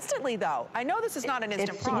skin instantly, though. I know this is not an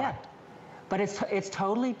instant product. But it's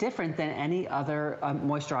totally different than any other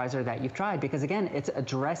moisturizer that you've tried, because again, it's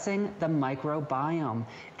addressing the microbiome.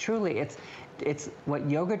 Truly, It's what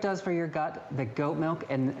yogurt does for your gut, the goat milk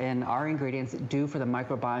and our ingredients do for the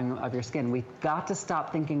microbiome of your skin. We've got to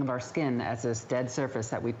stop thinking of our skin as this dead surface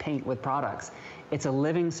that we paint with products. It's a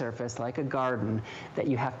living surface, like a garden, that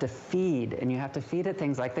you have to feed, and you have to feed it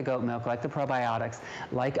things like the goat milk, like the probiotics,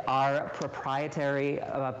 like our proprietary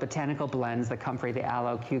botanical blends, the comfrey, the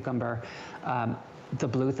aloe, cucumber, the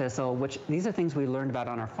blue thistle, which these are things we learned about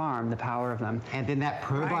on our farm, the power of them. And then that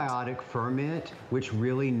probiotic ferment, which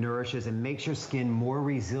really nourishes and makes your skin more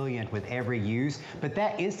resilient with every use. But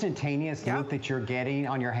that instantaneous look that you're getting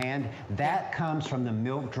on your hand, that comes from the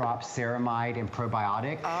milk drop ceramide and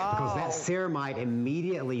probiotic, because that ceramide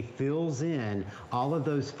immediately fills in all of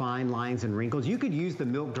those fine lines and wrinkles. You could use the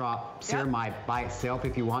milk drop ceramide by itself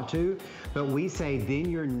if you want to, but we say then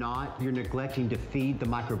you're neglecting to feed the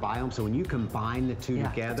microbiome. So when you combine the two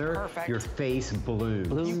together, your face blooms.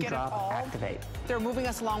 Bloom, drop, activate. They're moving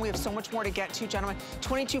us along. We have so much more to get to, gentlemen.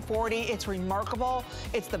 $22.40, it's remarkable.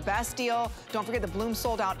 It's the best deal. Don't forget the Bloom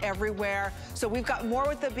sold out everywhere. So we've got more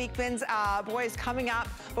with the Beekmans boys coming up,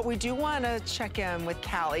 but we do want to check in with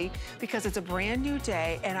Callie because it's a brand new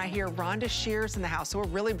day and I hear Rhonda Shear's in the house, so we're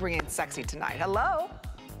really bringing it sexy tonight. Hello.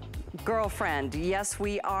 Girlfriend, yes,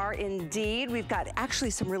 we are indeed. We've got actually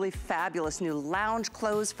some really fabulous new lounge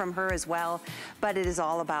clothes from her as well, but it is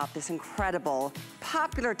all about this incredible,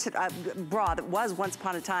 popular bra that was once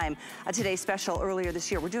upon a time a Today Special earlier this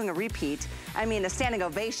year. We're doing a repeat. I mean, a standing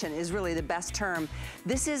ovation is really the best term.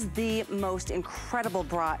 This is the most incredible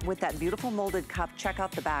bra with that beautiful molded cup. Check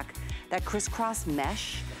out the back, that crisscross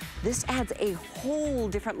mesh. This adds a whole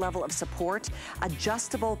different level of support,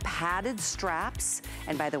 adjustable padded straps.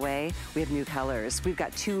 And by the way, we have new colors. We've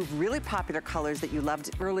got 2 really popular colors that you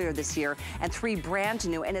loved earlier this year and 3 brand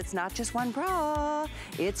new. And it's not just one bra,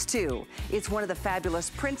 it's 2. It's one of the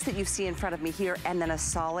fabulous prints that you see in front of me here and then a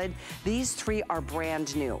solid. These 3 are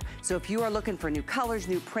brand new. So if you are looking for new colors,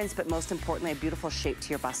 new prints, but most importantly, a beautiful shape to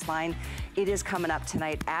your bust line, it is coming up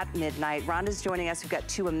tonight at midnight. Rhonda's joining us. We've got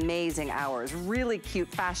 2 amazing hours, really cute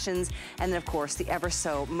fashion. And then, of course, the ever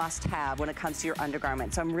so must-have when it comes to your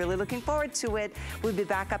undergarments. So I'm really looking forward to it. We'll be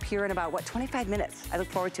back up here in about, 25 minutes. I look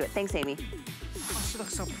forward to it. Thanks, Amy. Oh, she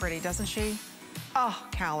looks so pretty, doesn't she? Oh,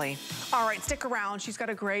 Callie. All right, stick around. She's got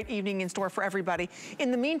a great evening in store for everybody.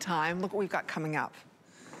 In the meantime, look what we've got coming up.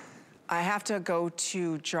 I have to go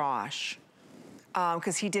to Josh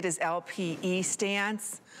because he did his LPE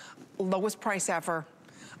stance. Lowest price ever.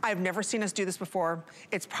 I've never seen us do this before.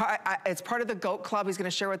 It's part of the GOAT Club. He's gonna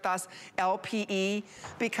share with us LPE,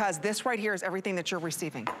 because this right here is everything that you're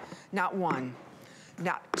receiving. Not 1,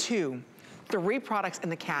 not 2, 3 products in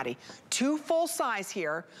the caddy. 2 full size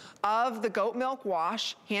here of the goat milk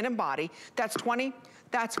wash, hand and body. That's 20,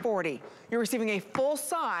 that's 40. You're receiving a full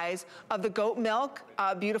size of the goat milk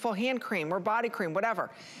beautiful hand cream or body cream, whatever.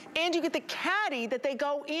 And you get the caddy that they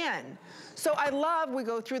go in. So I love, we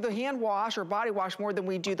go through the hand wash or body wash more than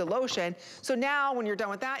we do the lotion. So now when you're done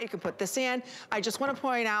with that, you can put this in. I just want to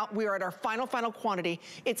point out, we are at our final quantity.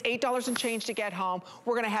 It's $8 and change to get home.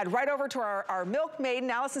 We're going to head right over to our milk maiden,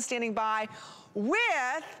 Allison, standing by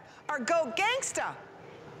with our Goat Gangsta.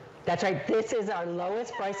 That's right, this is our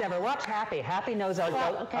lowest price ever. Watch Happy. Happy knows our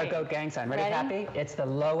goat gang sign. Ready, Happy? It's the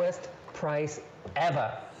lowest price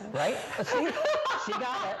ever, right? See? She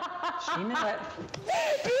got it. She knew it.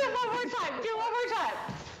 Do it one more time. Do it one more time.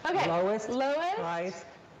 Okay. Lowest price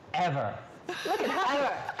ever. Look at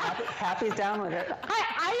Happy. Happy's down with it.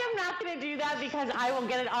 I am not going to do that because I will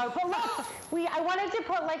get it on. But look, I wanted to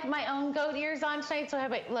put like my own goat ears on tonight, so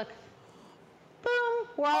look. Boom,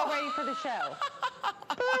 we're all ready for the show.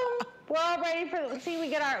 Boom, we're all ready for. See, we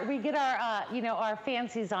get our our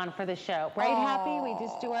fancies on for the show, right? Happy? We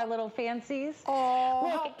just do our little fancies. Oh,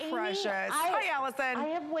 look, how Amy, precious! Hi, Allison. I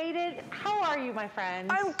have waited. How are you, my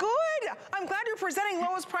friend? I'm good. I'm glad you're presenting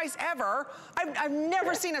lowest price ever. I've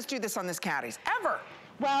never seen us do this on this Caddies ever.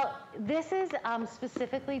 Well, this is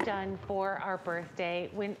specifically done for our birthday.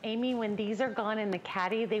 When these are gone in the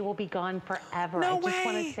caddy, they will be gone forever. No I just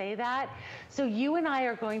want way. to say that. So you and I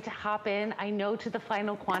are going to hop in, I know, to the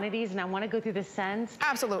final quantities, and I want to go through the scents.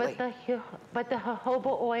 Absolutely. But the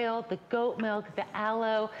jojoba oil, the goat milk, the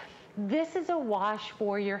aloe, this is a wash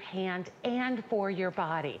for your hand and for your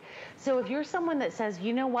body. So if you're someone that says,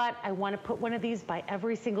 you know what, I want to put one of these by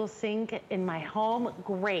every single sink in my home,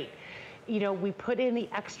 great. We put in the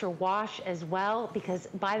extra wash as well because,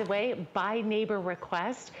 by the way, by neighbor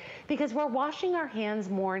request, because we're washing our hands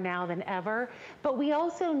more now than ever, but we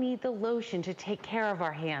also need the lotion to take care of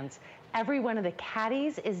our hands. Every one of the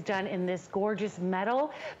caddies is done in this gorgeous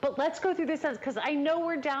metal, but let's go through this because I know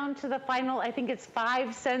we're down to the final, I think it's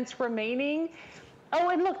 5 cents remaining. Oh,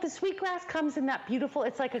 and look, the sweetgrass comes in that beautiful,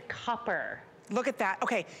 it's like a copper. Look at that.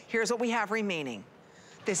 Okay, here's what we have remaining.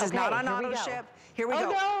 This is not on auto ship. Here we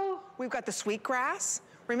go. No. We've got the sweetgrass.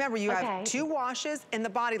 Remember, you have 2 washes and the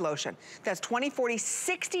body lotion. That's $20, $40,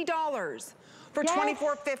 $60 for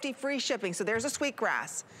 $24.50 free shipping. So there's a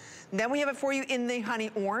sweetgrass. Then we have it for you in the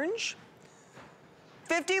honey orange.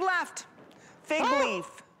 50 left. Fig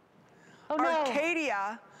leaf. Oh, no.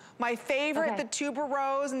 Arcadia. My favorite, the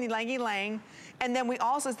tuberose and the ylang ylang. And then we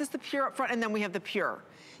also, is this the pure up front? And then we have the pure.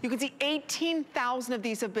 You can see 18,000 of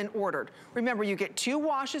these have been ordered. Remember, you get 2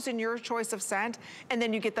 washes in your choice of scent, and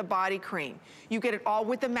then you get the body cream. You get it all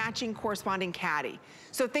with the matching corresponding caddy.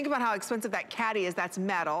 So think about how expensive that caddy is. That's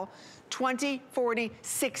metal. 20, 40,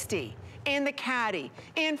 60. And the caddy.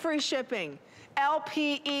 And free shipping.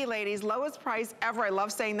 LPE, ladies, lowest price ever. I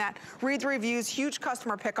love saying that. Read the reviews, huge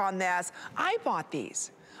customer pick on this. I bought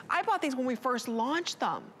these. I bought these when we first launched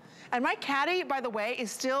them. And my caddy, by the way,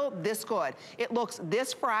 is still this good. It looks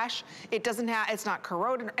this fresh. It doesn't have, it's not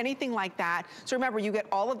corroded or anything like that. So remember, you get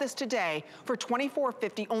all of this today for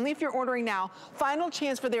 $24.50, only if you're ordering now. Final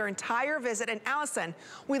chance for their entire visit. And Allison,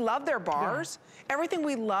 we love their bars. Everything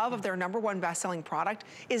we love of their #1 best-selling product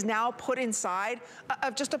is now put inside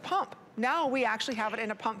of just a pump. Now we actually have it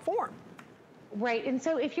in a pump form. Right, and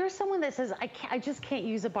so if you're someone that says, I just can't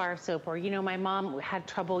use a bar of soap, or, you know, my mom had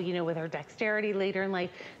trouble, you know, with her dexterity later in life,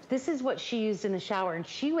 this is what she used in the shower, and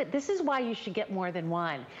this is why you should get more than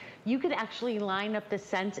one. You could actually line up the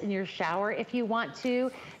scents in your shower if you want to,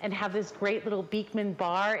 and have this great little Beekman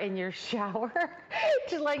bar in your shower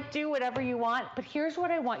to like do whatever you want. But here's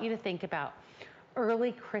what I want you to think about.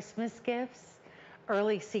 Early Christmas gifts,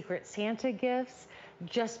 early Secret Santa gifts,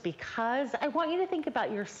 just because. I want you to think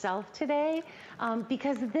about yourself today,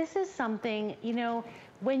 because this is something, you know,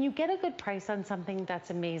 when you get a good price on something, that's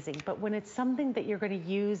amazing. But when it's something that you're going to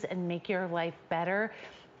use and make your life better,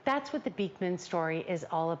 that's what the Beekman story is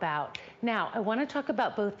all about. Now, I want to talk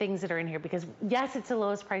about both things that are in here, because yes, it's the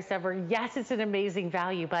lowest price ever. Yes, it's an amazing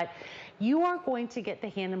value, but you are going to get the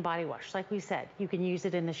hand and body wash. Like we said, you can use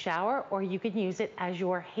it in the shower, or you can use it as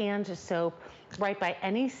your hand soap right by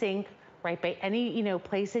any sink, right by any, you know,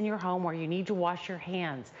 place in your home where you need to wash your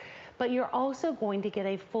hands. But you're also going to get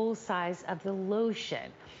a full size of the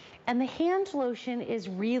lotion. And the hand lotion is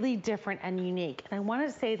really different and unique. And I want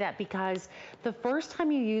to say that because the first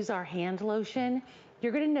time you use our hand lotion,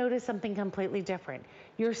 you're going to notice something completely different.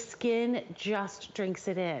 Your skin just drinks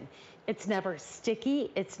it in. It's never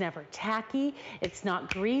sticky, it's never tacky, it's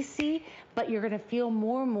not greasy, but you're going to feel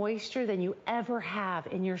more moisture than you ever have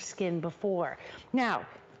in your skin before. Now,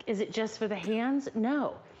 is it just for the hands?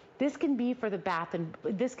 No. This can be for the bath, and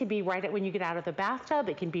this can be right when you get out of the bathtub.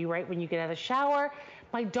 It can be right when you get out of the shower.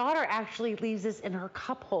 My daughter actually leaves this in her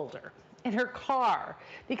cup holder in her car,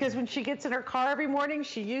 because when she gets in her car every morning,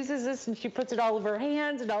 she uses this and she puts it all over her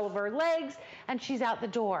hands and all over her legs, and she's out the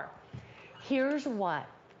door. Here's what.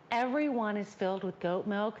 Everyone is filled with goat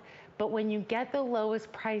milk, but when you get the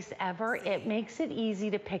lowest price ever, it makes it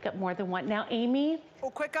easy to pick up more than one. Now, Amy? Oh,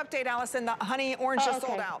 quick update, Allison. The honey orange just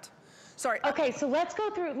sold out. Sorry. Okay, so let's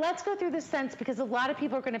go through the scents, because a lot of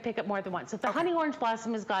people are going to pick up more than one. So if the honey orange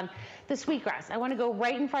blossom is gone, the sweetgrass, I want to go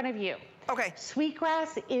right in front of you. Okay.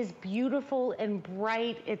 Sweetgrass is beautiful and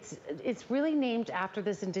bright. It's really named after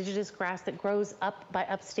this indigenous grass that grows up by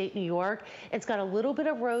upstate New York. It's got a little bit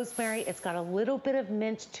of rosemary. It's got a little bit of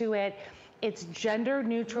mint to it. It's gender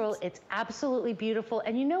neutral. It's absolutely beautiful.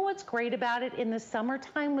 And you know what's great about it? In the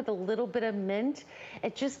summertime with a little bit of mint,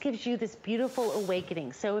 it just gives you this beautiful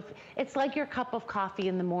awakening. So if it's like your cup of coffee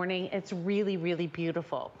in the morning, it's really, really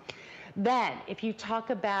beautiful. Then if you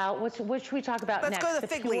talk about, what should we talk about next? Let's go to the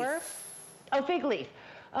fig leaf. Oh, fig leaf.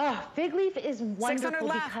 Oh, fig leaf is wonderful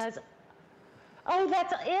because, oh,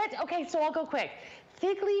 that's it? Okay, so I'll go quick.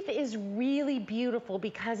 Fig leaf is really beautiful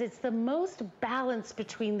because it's the most balanced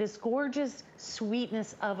between this gorgeous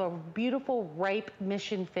sweetness of a beautiful ripe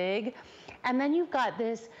mission fig, and then you've got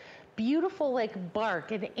this beautiful like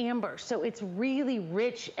bark and amber, so it's really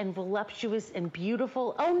rich and voluptuous and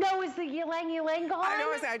beautiful. Oh no, is the ylang ylang gone? I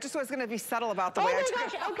know, I just was going to be subtle about the way I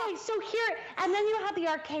took it. Okay, so here, and then you have the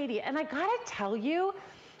Arcadia, and I gotta tell you,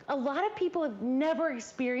 a lot of people have never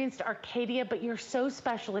experienced Arcadia, but you're so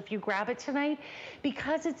special if you grab it tonight,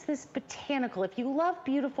 because it's this botanical. If you love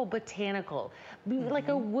beautiful botanical, like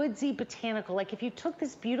a woodsy botanical, like if you took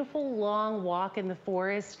this beautiful long walk in the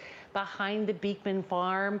forest behind the Beekman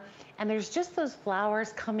farm, and there's just those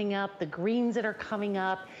flowers coming up, the greens that are coming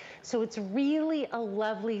up. So it's really a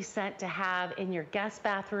lovely scent to have in your guest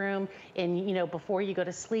bathroom, you know, before you go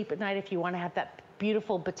to sleep at night, if you want to have that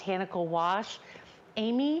beautiful botanical wash.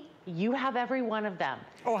 Amy, you have every one of them.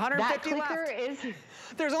 Oh, 150 that clicker left. Is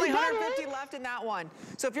There's only 150 left in that one.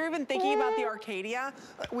 So if you're even thinking about the Arcadia,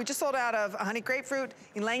 we just sold out of honey grapefruit,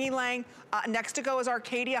 ylang ylang. Next to go is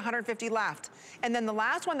Arcadia, 150 left. And then the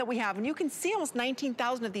last one that we have, and you can see almost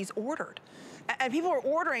 19,000 of these ordered. And people are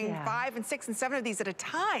ordering 5 and 6 and 7 of these at a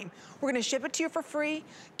time. We're gonna ship it to you for free.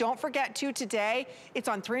 Don't forget to today, it's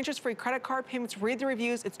on 3 interest-free credit card payments. Read the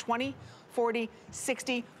reviews, it's 20, 40,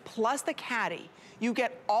 60, plus the caddy. You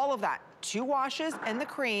get all of that, 2 washes and the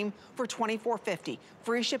cream for $24.50.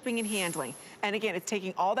 Free shipping and handling. And again, it's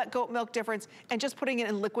taking all that goat milk difference and just putting it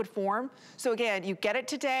in liquid form. So again, you get it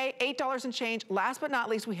today, $8 and change. Last but not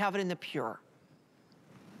least, we have it in the pure.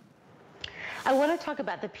 I want to talk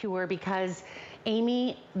about the pure because,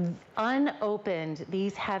 Amy, unopened,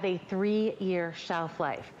 these have a 3-year shelf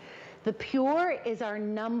life. The pure is our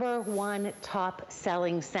 #1 top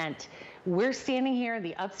selling scent. We're standing here in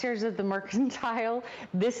the upstairs of the Mercantile.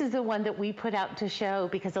 This is the one that we put out to show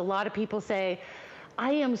because a lot of people say,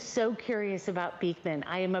 I am so curious about Beekman.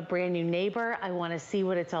 I am a brand new neighbor. I want to see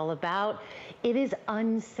what it's all about. It is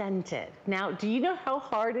unscented. Now, do you know how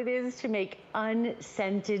hard it is to make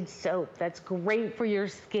unscented soap? That's great for your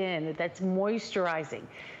skin. That's moisturizing.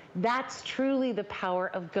 That's truly the power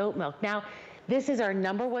of goat milk. Now, this is our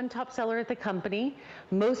 #1 top seller at the company.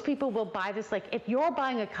 Most people will buy this, like if you're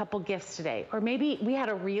buying a couple gifts today, or maybe we had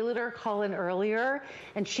a realtor call in earlier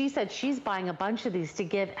and she said she's buying a bunch of these to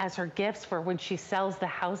give as her gifts for when she sells the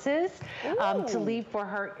houses, to leave for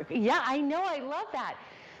her. Yeah, I know, I love that.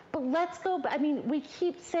 But let's go, I mean, we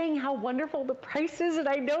keep saying how wonderful the price is, and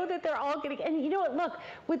I know that they're all getting, and you know what, look,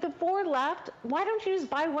 with the 4 left, why don't you just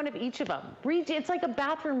buy one of each of them? It's like a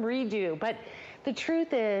bathroom redo, but the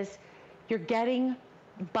truth is, you're getting,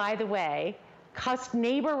 by the way,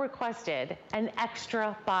 neighbor requested an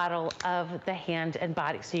extra bottle of the hand and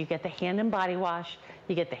body. So you get the hand and body wash,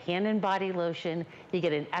 you get the hand and body lotion, you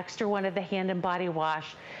get an extra one of the hand and body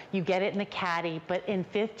wash, you get it in the caddy, but in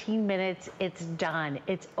 15 minutes, it's done.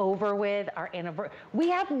 It's over with. Our anniversary. We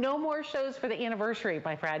have no more shows for the anniversary,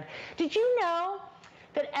 my friend. Did you know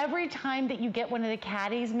that every time that you get one of the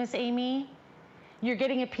caddies, Miss Amy, you're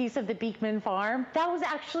getting a piece of the Beekman farm? That was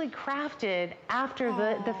actually crafted after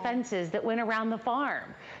the fences that went around the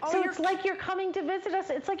farm. So it's like you're coming to visit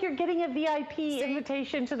us. It's like you're getting a VIP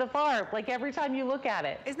invitation to the farm, like every time you look at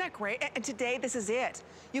it. Isn't that great? And today, this is it.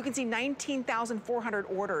 You can see 19,400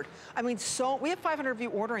 ordered. I mean, we have 500 of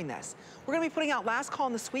you ordering this. We're gonna be putting out last call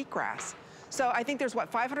in the sweetgrass. So I think there's, what,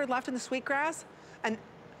 500 left in the sweetgrass?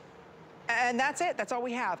 And that's it, that's all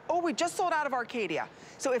we have. Oh, we just sold out of Arcadia.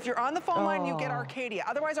 So if you're on the phone line, you get Arcadia.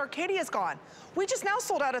 Otherwise, Arcadia's gone. We just now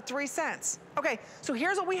sold out at 3 cents. Okay, so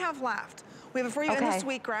here's what we have left. We have it for you in the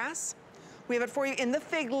sweetgrass. We have it for you in the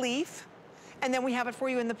fig leaf. And then we have it for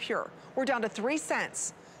you in the pure. We're down to 3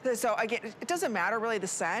 cents. So again, it doesn't matter really the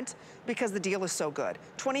scent because the deal is so good.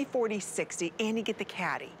 20, 40, 60, and you get the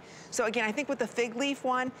caddy. So again, I think with the fig leaf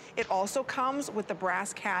one, it also comes with the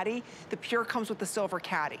brass caddy. The pure comes with the silver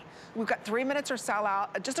caddy. We've got 3 minutes or sell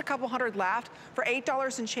out, just a couple hundred left for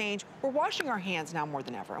 $8 and change. We're washing our hands now more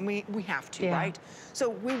than ever, and we have to, right? So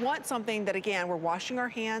we want something that, again, we're washing our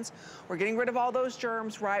hands, we're getting rid of all those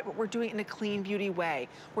germs, right? But we're doing it in a clean beauty way.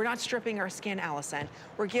 We're not stripping our skin, Allison.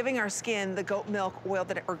 We're giving our skin the goat milk oil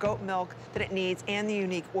or goat milk that it needs and the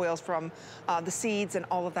unique oils from the seeds and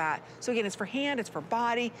all of that. So again, it's for hand, it's for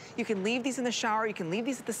body. You can leave these in the shower, you can leave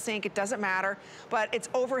these at the sink, it doesn't matter. But it's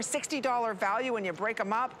over a $60 value when you break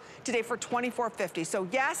them up today for $24.50. So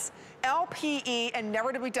yes, LPE and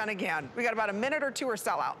never to be done again. We got about a minute or two or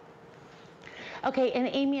sell out. Okay, and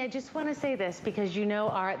Amy, I just want to say this because you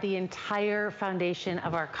know the entire foundation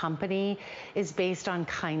of our company is based on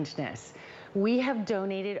kindness. We have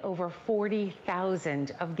donated over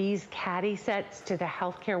 40,000 of these caddy sets to the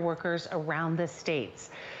healthcare workers around the states.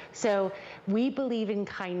 So we believe in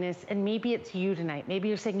kindness, and maybe it's you tonight. Maybe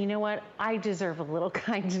you're saying, you know what, I deserve a little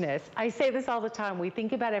kindness. I say this all the time. We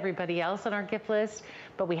think about everybody else on our gift list,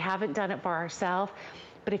 but we haven't done it for ourselves.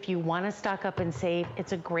 But if you want to stock up and save,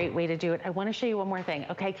 it's a great way to do it. I want to show you one more thing,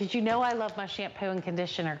 okay? Because you know I love my shampoo and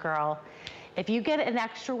conditioner, girl. If you get an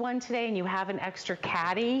extra one today and you have an extra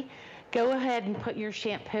caddy, go ahead and put your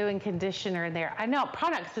shampoo and conditioner in there. I know,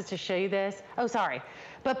 probably not supposed to show you this. Oh, sorry.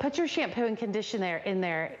 But put your shampoo and conditioner in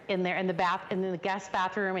the guest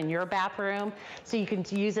bathroom, in your bathroom, so you can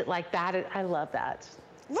use it like that. I love that.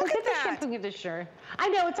 Look at that. Shampoo and conditioner. I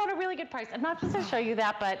know, it's on a really good price. I'm not supposed to show you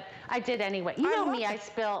that, but I did anyway. You know me, I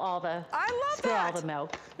spill all the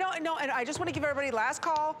milk. No, and I just want to give everybody last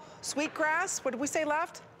call. Sweetgrass, what did we say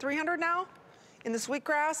left? 300 now in the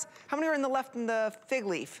sweetgrass? How many are left in the fig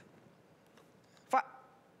leaf?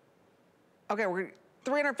 Okay,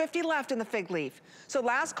 350 left in the fig leaf. So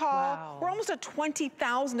last call, Wow. we're almost at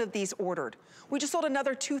 20,000 of these ordered. We just sold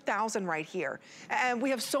another 2,000 right here. And we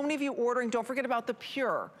have so many of you ordering. Don't forget about the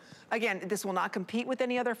Pure. Again, this will not compete with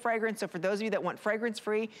any other fragrance. So for those of you that want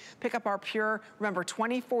fragrance-free, pick up our Pure. Remember,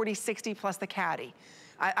 20, 40, 60 plus the caddy.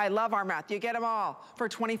 I love our math. You get them all for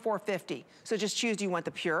 $24.50. So just choose, do you want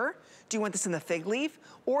the Pure? Do you want this in the fig leaf?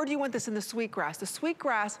 Or do you want this in the sweetgrass? The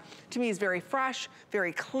sweetgrass, to me, is very fresh,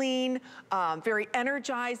 very clean, very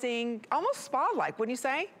energizing, almost spa-like, wouldn't you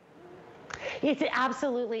say? It's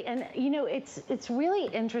absolutely, and you know, it's really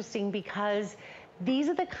interesting because these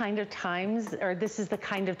are the kind of times, or this is the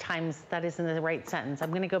kind of times, that isn't the right sentence.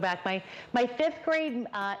 I'm gonna go back. My 5th grade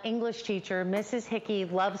English teacher, Mrs. Hickey,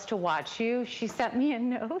 loves to watch you. She sent me a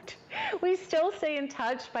note. We still stay in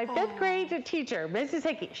touch. My 5th grade teacher, Mrs.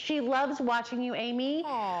 Hickey, she loves watching you, Amy.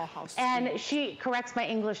 Oh, how sweet. And she corrects my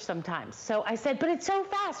English sometimes. So I said, but it's so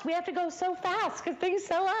fast. We have to go so fast because things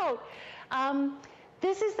sell out.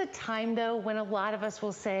 This is the time, though, when a lot of us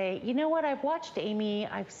will say, you know what, I've watched Amy,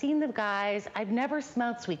 I've seen the guys, I've never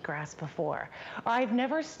smelled sweetgrass before, or I've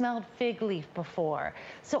never smelled fig leaf before.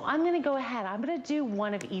 So I'm gonna go ahead, I'm gonna do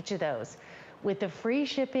one of each of those. With the free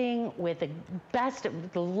shipping, with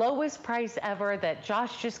the lowest price ever that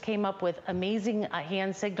Josh just came up with amazing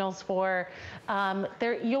hand signals for.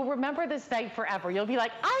 You'll remember this night forever. You'll be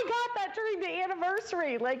like, I got that during the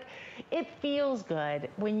anniversary. Like, it feels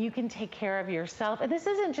good when you can take care of yourself. And this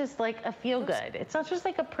isn't just like a feel good. It's not just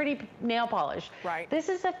like a pretty nail polish. Right. This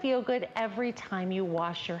is a feel good every time you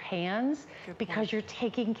wash your hands because you're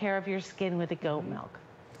taking care of your skin with the goat milk.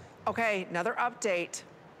 Okay, another update.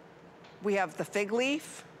 We have the fig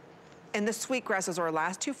leaf and the sweetgrass. Those are our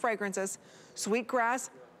last 2 fragrances.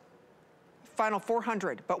 Sweetgrass, final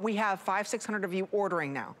 400, but we have 500, 600 of you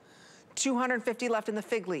ordering now. 250 left in the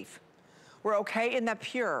fig leaf. We're okay in the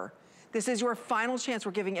Pure. This is your final chance.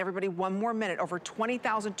 We're giving everybody 1 more minute. Over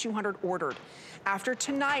 20,200 ordered. After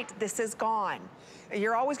tonight, this is gone.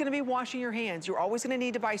 You're always gonna be washing your hands. You're always gonna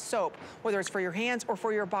need to buy soap, whether it's for your hands or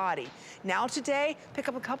for your body. Now today, pick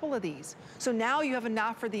up a couple of these. So now you have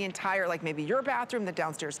enough for the entire, like maybe your bathroom, the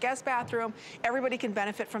downstairs guest bathroom. Everybody can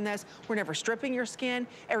benefit from this. We're never stripping your skin.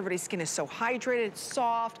 Everybody's skin is so hydrated,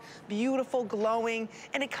 soft, beautiful, glowing,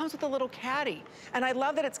 and it comes with a little caddy. And I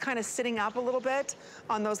love that it's kind of sitting up a little bit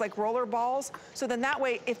on those like roller balls. So then that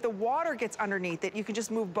way, if the water gets underneath it, you can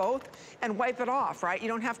just move both and wipe it off, right? You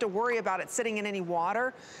don't have to worry about it sitting in any water.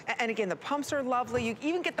 And again, the pumps are lovely. You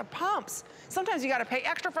even get the pumps. Sometimes you gotta pay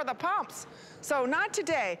extra for the pumps. So not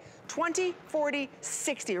today, 20, 40,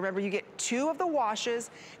 60. Remember, you get 2 of the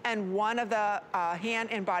washes and 1 of the hand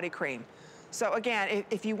and body cream. So again,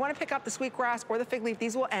 if you wanna pick up the sweetgrass or the fig leaf,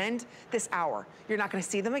 these will end this hour. You're not gonna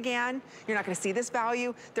see them again. You're not gonna see this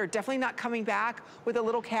value. They're definitely not coming back with a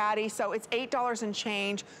little caddy. So it's $8 and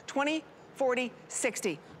change, 20, 40,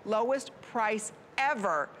 60. Lowest price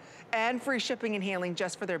ever. And free shipping and handling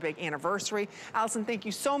just for their big anniversary. Allison, thank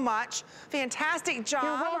you so much. Fantastic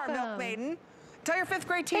job, our milk maiden. Tell your 5th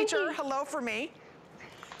grade teacher hello for me.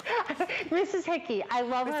 Mrs. Hickey, I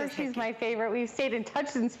love her. She's my favorite. We've stayed in touch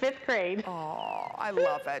since 5th grade. Oh, I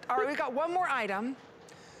love it. All right, we got 1 more item.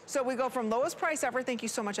 So we go from lowest price ever. Thank you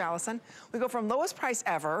so much, Allison. We go from lowest price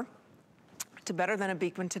ever to better than a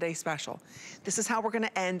Beekman Today special. This is how we're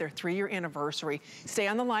gonna end their 3-year anniversary. Stay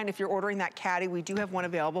on the line if you're ordering that caddy. We do have one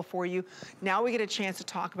available for you. Now we get a chance to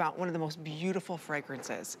talk about one of the most beautiful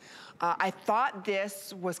fragrances. I thought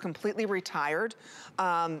this was completely retired.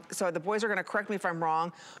 So the boys are gonna correct me if I'm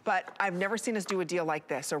wrong, but I've never seen us do a deal like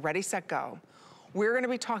this. So ready, set, go. We're gonna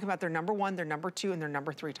be talking about their #1, their #2, and their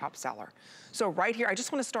 #3 top seller. So right here, I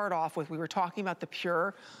just wanna start off with, we were talking about the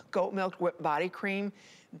Pure Goat Milk Whipped Body Cream.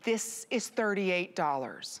 This is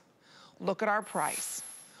 $38. Look at our price.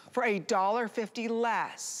 For $1.50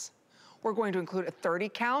 less, we're going to include a 30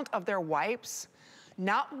 count of their wipes.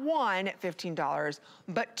 Not 1 at $15,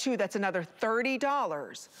 but 2, that's another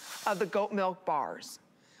 $30 of the goat milk bars.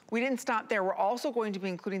 We didn't stop there. We're also going to be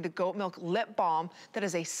including the goat milk lip balm that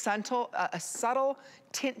is a subtle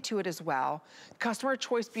tint to it as well. Customer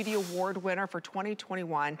Choice Beauty Award winner for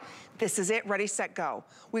 2021. This is it, ready, set, go.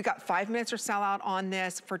 We got 5 minutes or sell out on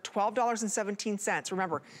this for $12.17.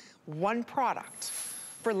 Remember, 1 product.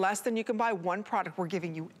 For less than you can buy 1 product, we're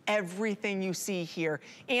giving you everything you see here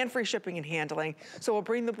and free shipping and handling. So we'll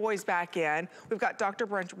bring the boys back in. We've got Dr.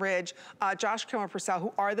 Brent Ridge, Josh Kilmer-Purcell,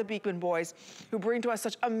 who are the Beekman boys, who bring to us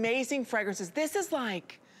such amazing fragrances. This is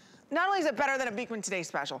like, not only is it better than a Beekman Today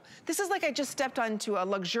special, this is like I just stepped onto a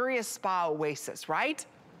luxurious spa oasis, right?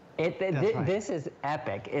 This is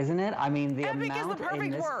epic, isn't it? I mean, the epic amount is the perfect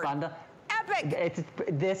in this word. bundle. epic.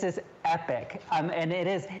 This is epic. And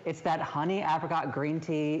it's that honey apricot green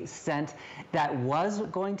tea scent that was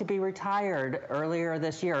going to be retired early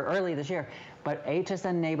this year. But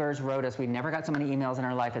HSN neighbors wrote us, we never got so many emails in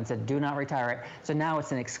our life and said, do not retire it. So now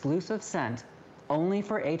it's an exclusive scent only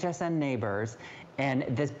for HSN neighbors. And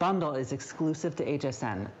this bundle is exclusive to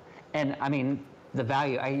HSN. And I mean, the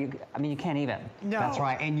value, I mean, you can't even. No. That's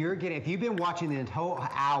right. And you're getting, if you've been watching the whole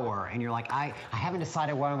hour and you're like, I haven't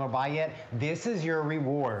decided what I'm going to buy yet, this is your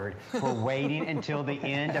reward for waiting until the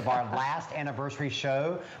end of our last anniversary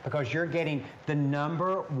show, because you're getting the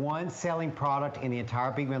 #1 selling product in the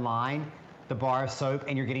entire Beekman line, the bar of soap,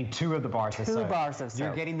 and you're getting 2 of the bars of soap. 2 bars of soap.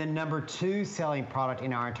 You're getting the #2 selling product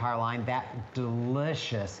in our entire line, that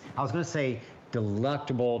delicious, I was going to say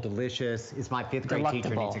delectable, delicious. It's my 5th grade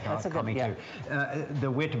teacher needs to call me too. The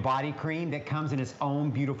whipped body cream that comes in its own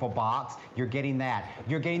beautiful box. You're getting that.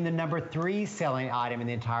 You're getting the #3 selling item in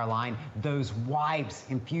the entire line, those wipes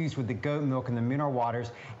infused with the goat milk and the mineral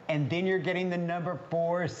waters. And then you're getting the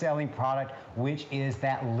 #4 selling product, which is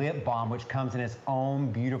that lip balm, which comes in its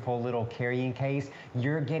own beautiful little carrying case.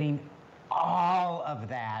 You're getting all of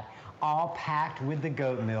that, all packed with the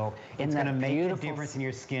goat milk. It's going to make a difference in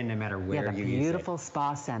your skin no matter where you use it. Beautiful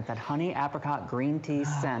spa scent, that honey apricot green tea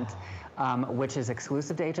scent, which is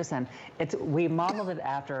exclusive to HSN. We modeled it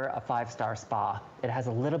after a 5-star spa. It has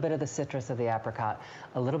a little bit of the citrus of the apricot,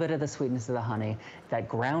 a little bit of the sweetness of the honey, that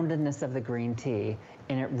groundedness of the green tea,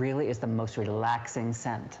 and it really is the most relaxing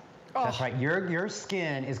scent. That's right. Your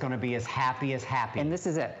skin is going to be as happy as happy. And this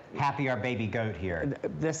is it. Happy our baby goat here.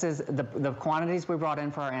 This is the quantities we brought in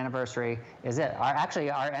for our anniversary is it. Our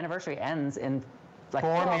anniversary ends in like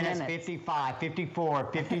 4 minutes, 55, 54,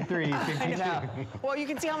 53, 52. Well, you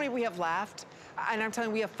can see how many we have left. And I'm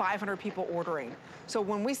telling you, we have 500 people ordering. So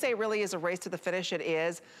when we say it really is a race to the finish, it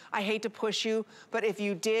is. I hate to push you, but if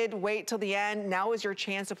you did wait till the end, now is your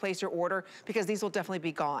chance to place your order, because these will definitely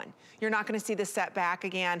be gone. You're not gonna see this set back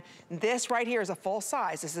again. This right here is a full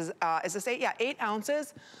size. This is this 8? Yeah, 8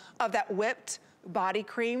 ounces of that whipped body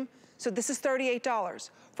cream. So this is $38.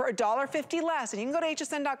 For $1.50 less, and you can go to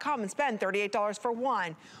hsn.com and spend $38 for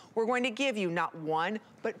one, we're going to give you not 1,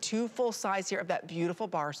 but 2 full size here of that beautiful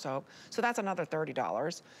bar soap. So that's another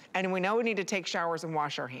 $30. And we know we need to take showers and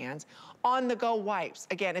wash our hands. On-the-go wipes.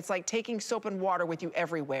 Again, it's like taking soap and water with you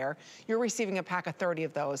everywhere. You're receiving a pack of 30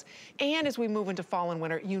 of those. And as we move into fall and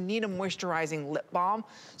winter, you need a moisturizing lip balm.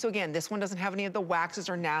 So again, this one doesn't have any of the waxes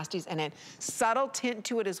or nasties in it. Subtle tint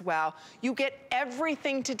to it as well. You get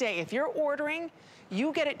everything today. If you're ordering,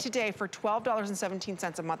 you get it today for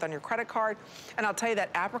 $12.17 a month on your credit card. And I'll tell you that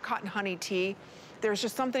apricot and honey tea, there's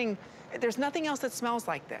just something, there's nothing else that smells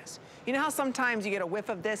like this. You know how sometimes you get a whiff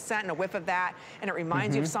of this scent and a whiff of that, and it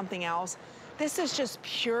reminds you of something else? This is just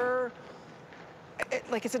pure,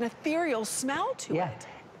 like it's an ethereal smell to it.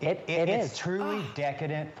 It is truly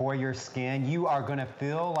decadent for your skin. You are gonna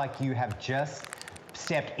feel like you have just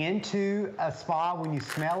stepped into a spa when you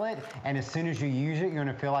smell it, and as soon as you use it, you're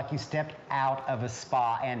gonna feel like you stepped out of a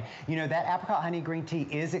spa. And you know, that apricot honey green tea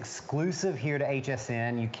is exclusive here to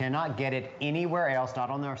HSN. You cannot get it anywhere else, not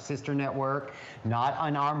on our sister network, not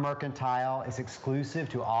on our mercantile. It's exclusive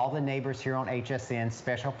to all the neighbors here on HSN,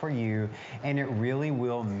 special for you, and it really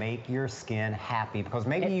will make your skin happy, because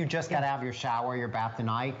maybe you just got out of your shower, your bath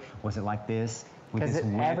tonight. Was it like this? Because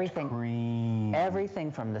everything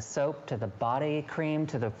from the soap to the body cream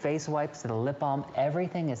to the face wipes to the lip balm,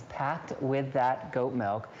 everything is packed with that goat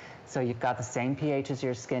milk. So you've got the same pH as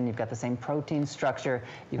your skin, you've got the same protein structure,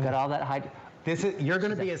 you've got all that you're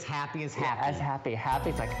going to be as happy as happy. As happy.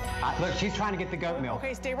 It's like, look, she's trying to get the goat milk.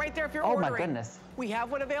 Okay, stay right there if you're ordering. Oh my goodness. We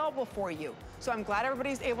have one available for you. So I'm glad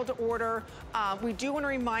everybody's able to order. We do want to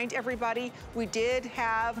remind everybody, we did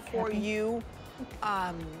have for you,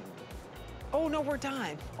 oh no, we're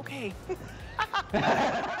done. Okay.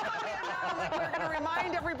 Like we're gonna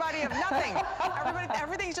remind everybody of nothing.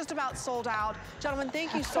 Everything's just about sold out. Gentlemen,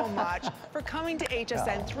 thank you so much for coming to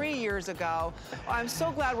HSN 3 years ago. I'm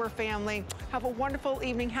so glad we're family. Have a wonderful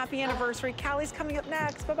evening. Happy anniversary. Callie's coming up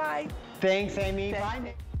next. Bye-bye. Thanks, Amy.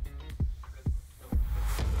 Bye.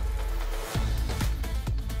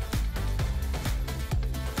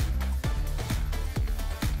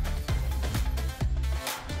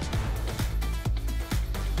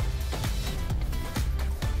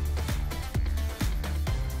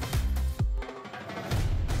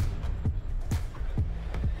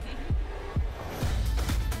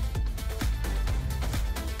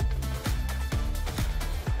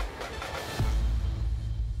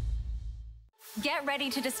 Get ready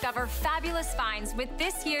to discover fabulous finds with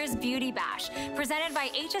this year's Beauty Bash, presented by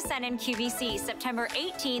HSN and QVC, September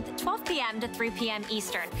 18th, 12 p.m. to 3 p.m.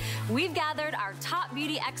 Eastern. We've gathered our top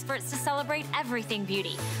beauty experts to celebrate everything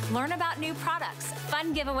beauty. Learn about new products,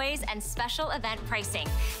 fun giveaways, and special event pricing.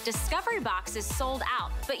 Discovery Box is sold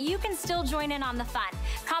out, but you can still join in on the fun.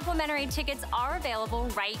 Complimentary tickets are available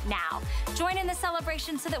right now. Join in the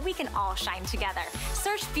celebration so that we can all shine together.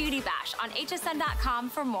 Search Beauty Bash on hsn.com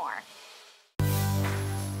for more.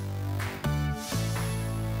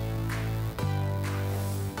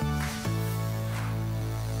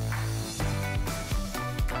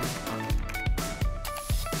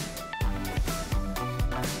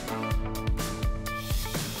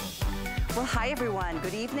 Well, hi everyone,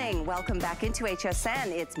 good evening. Welcome back into HSN.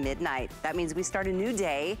 It's midnight. That means we start a new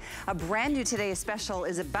day. A brand new Today Special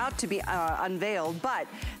is about to be unveiled, but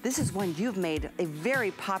this is one you've made a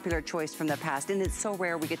very popular choice from the past, and it's so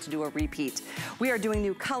rare we get to do a repeat. We are doing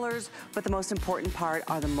new colors, but the most important part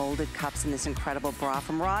are the molded cups in this incredible bra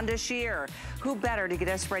from Rhonda Shear. Who better to get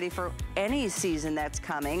us ready for any season that's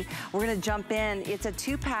coming? We're gonna jump in. It's a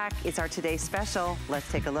 2-pack. It's our Today Special. Let's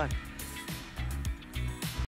take a look.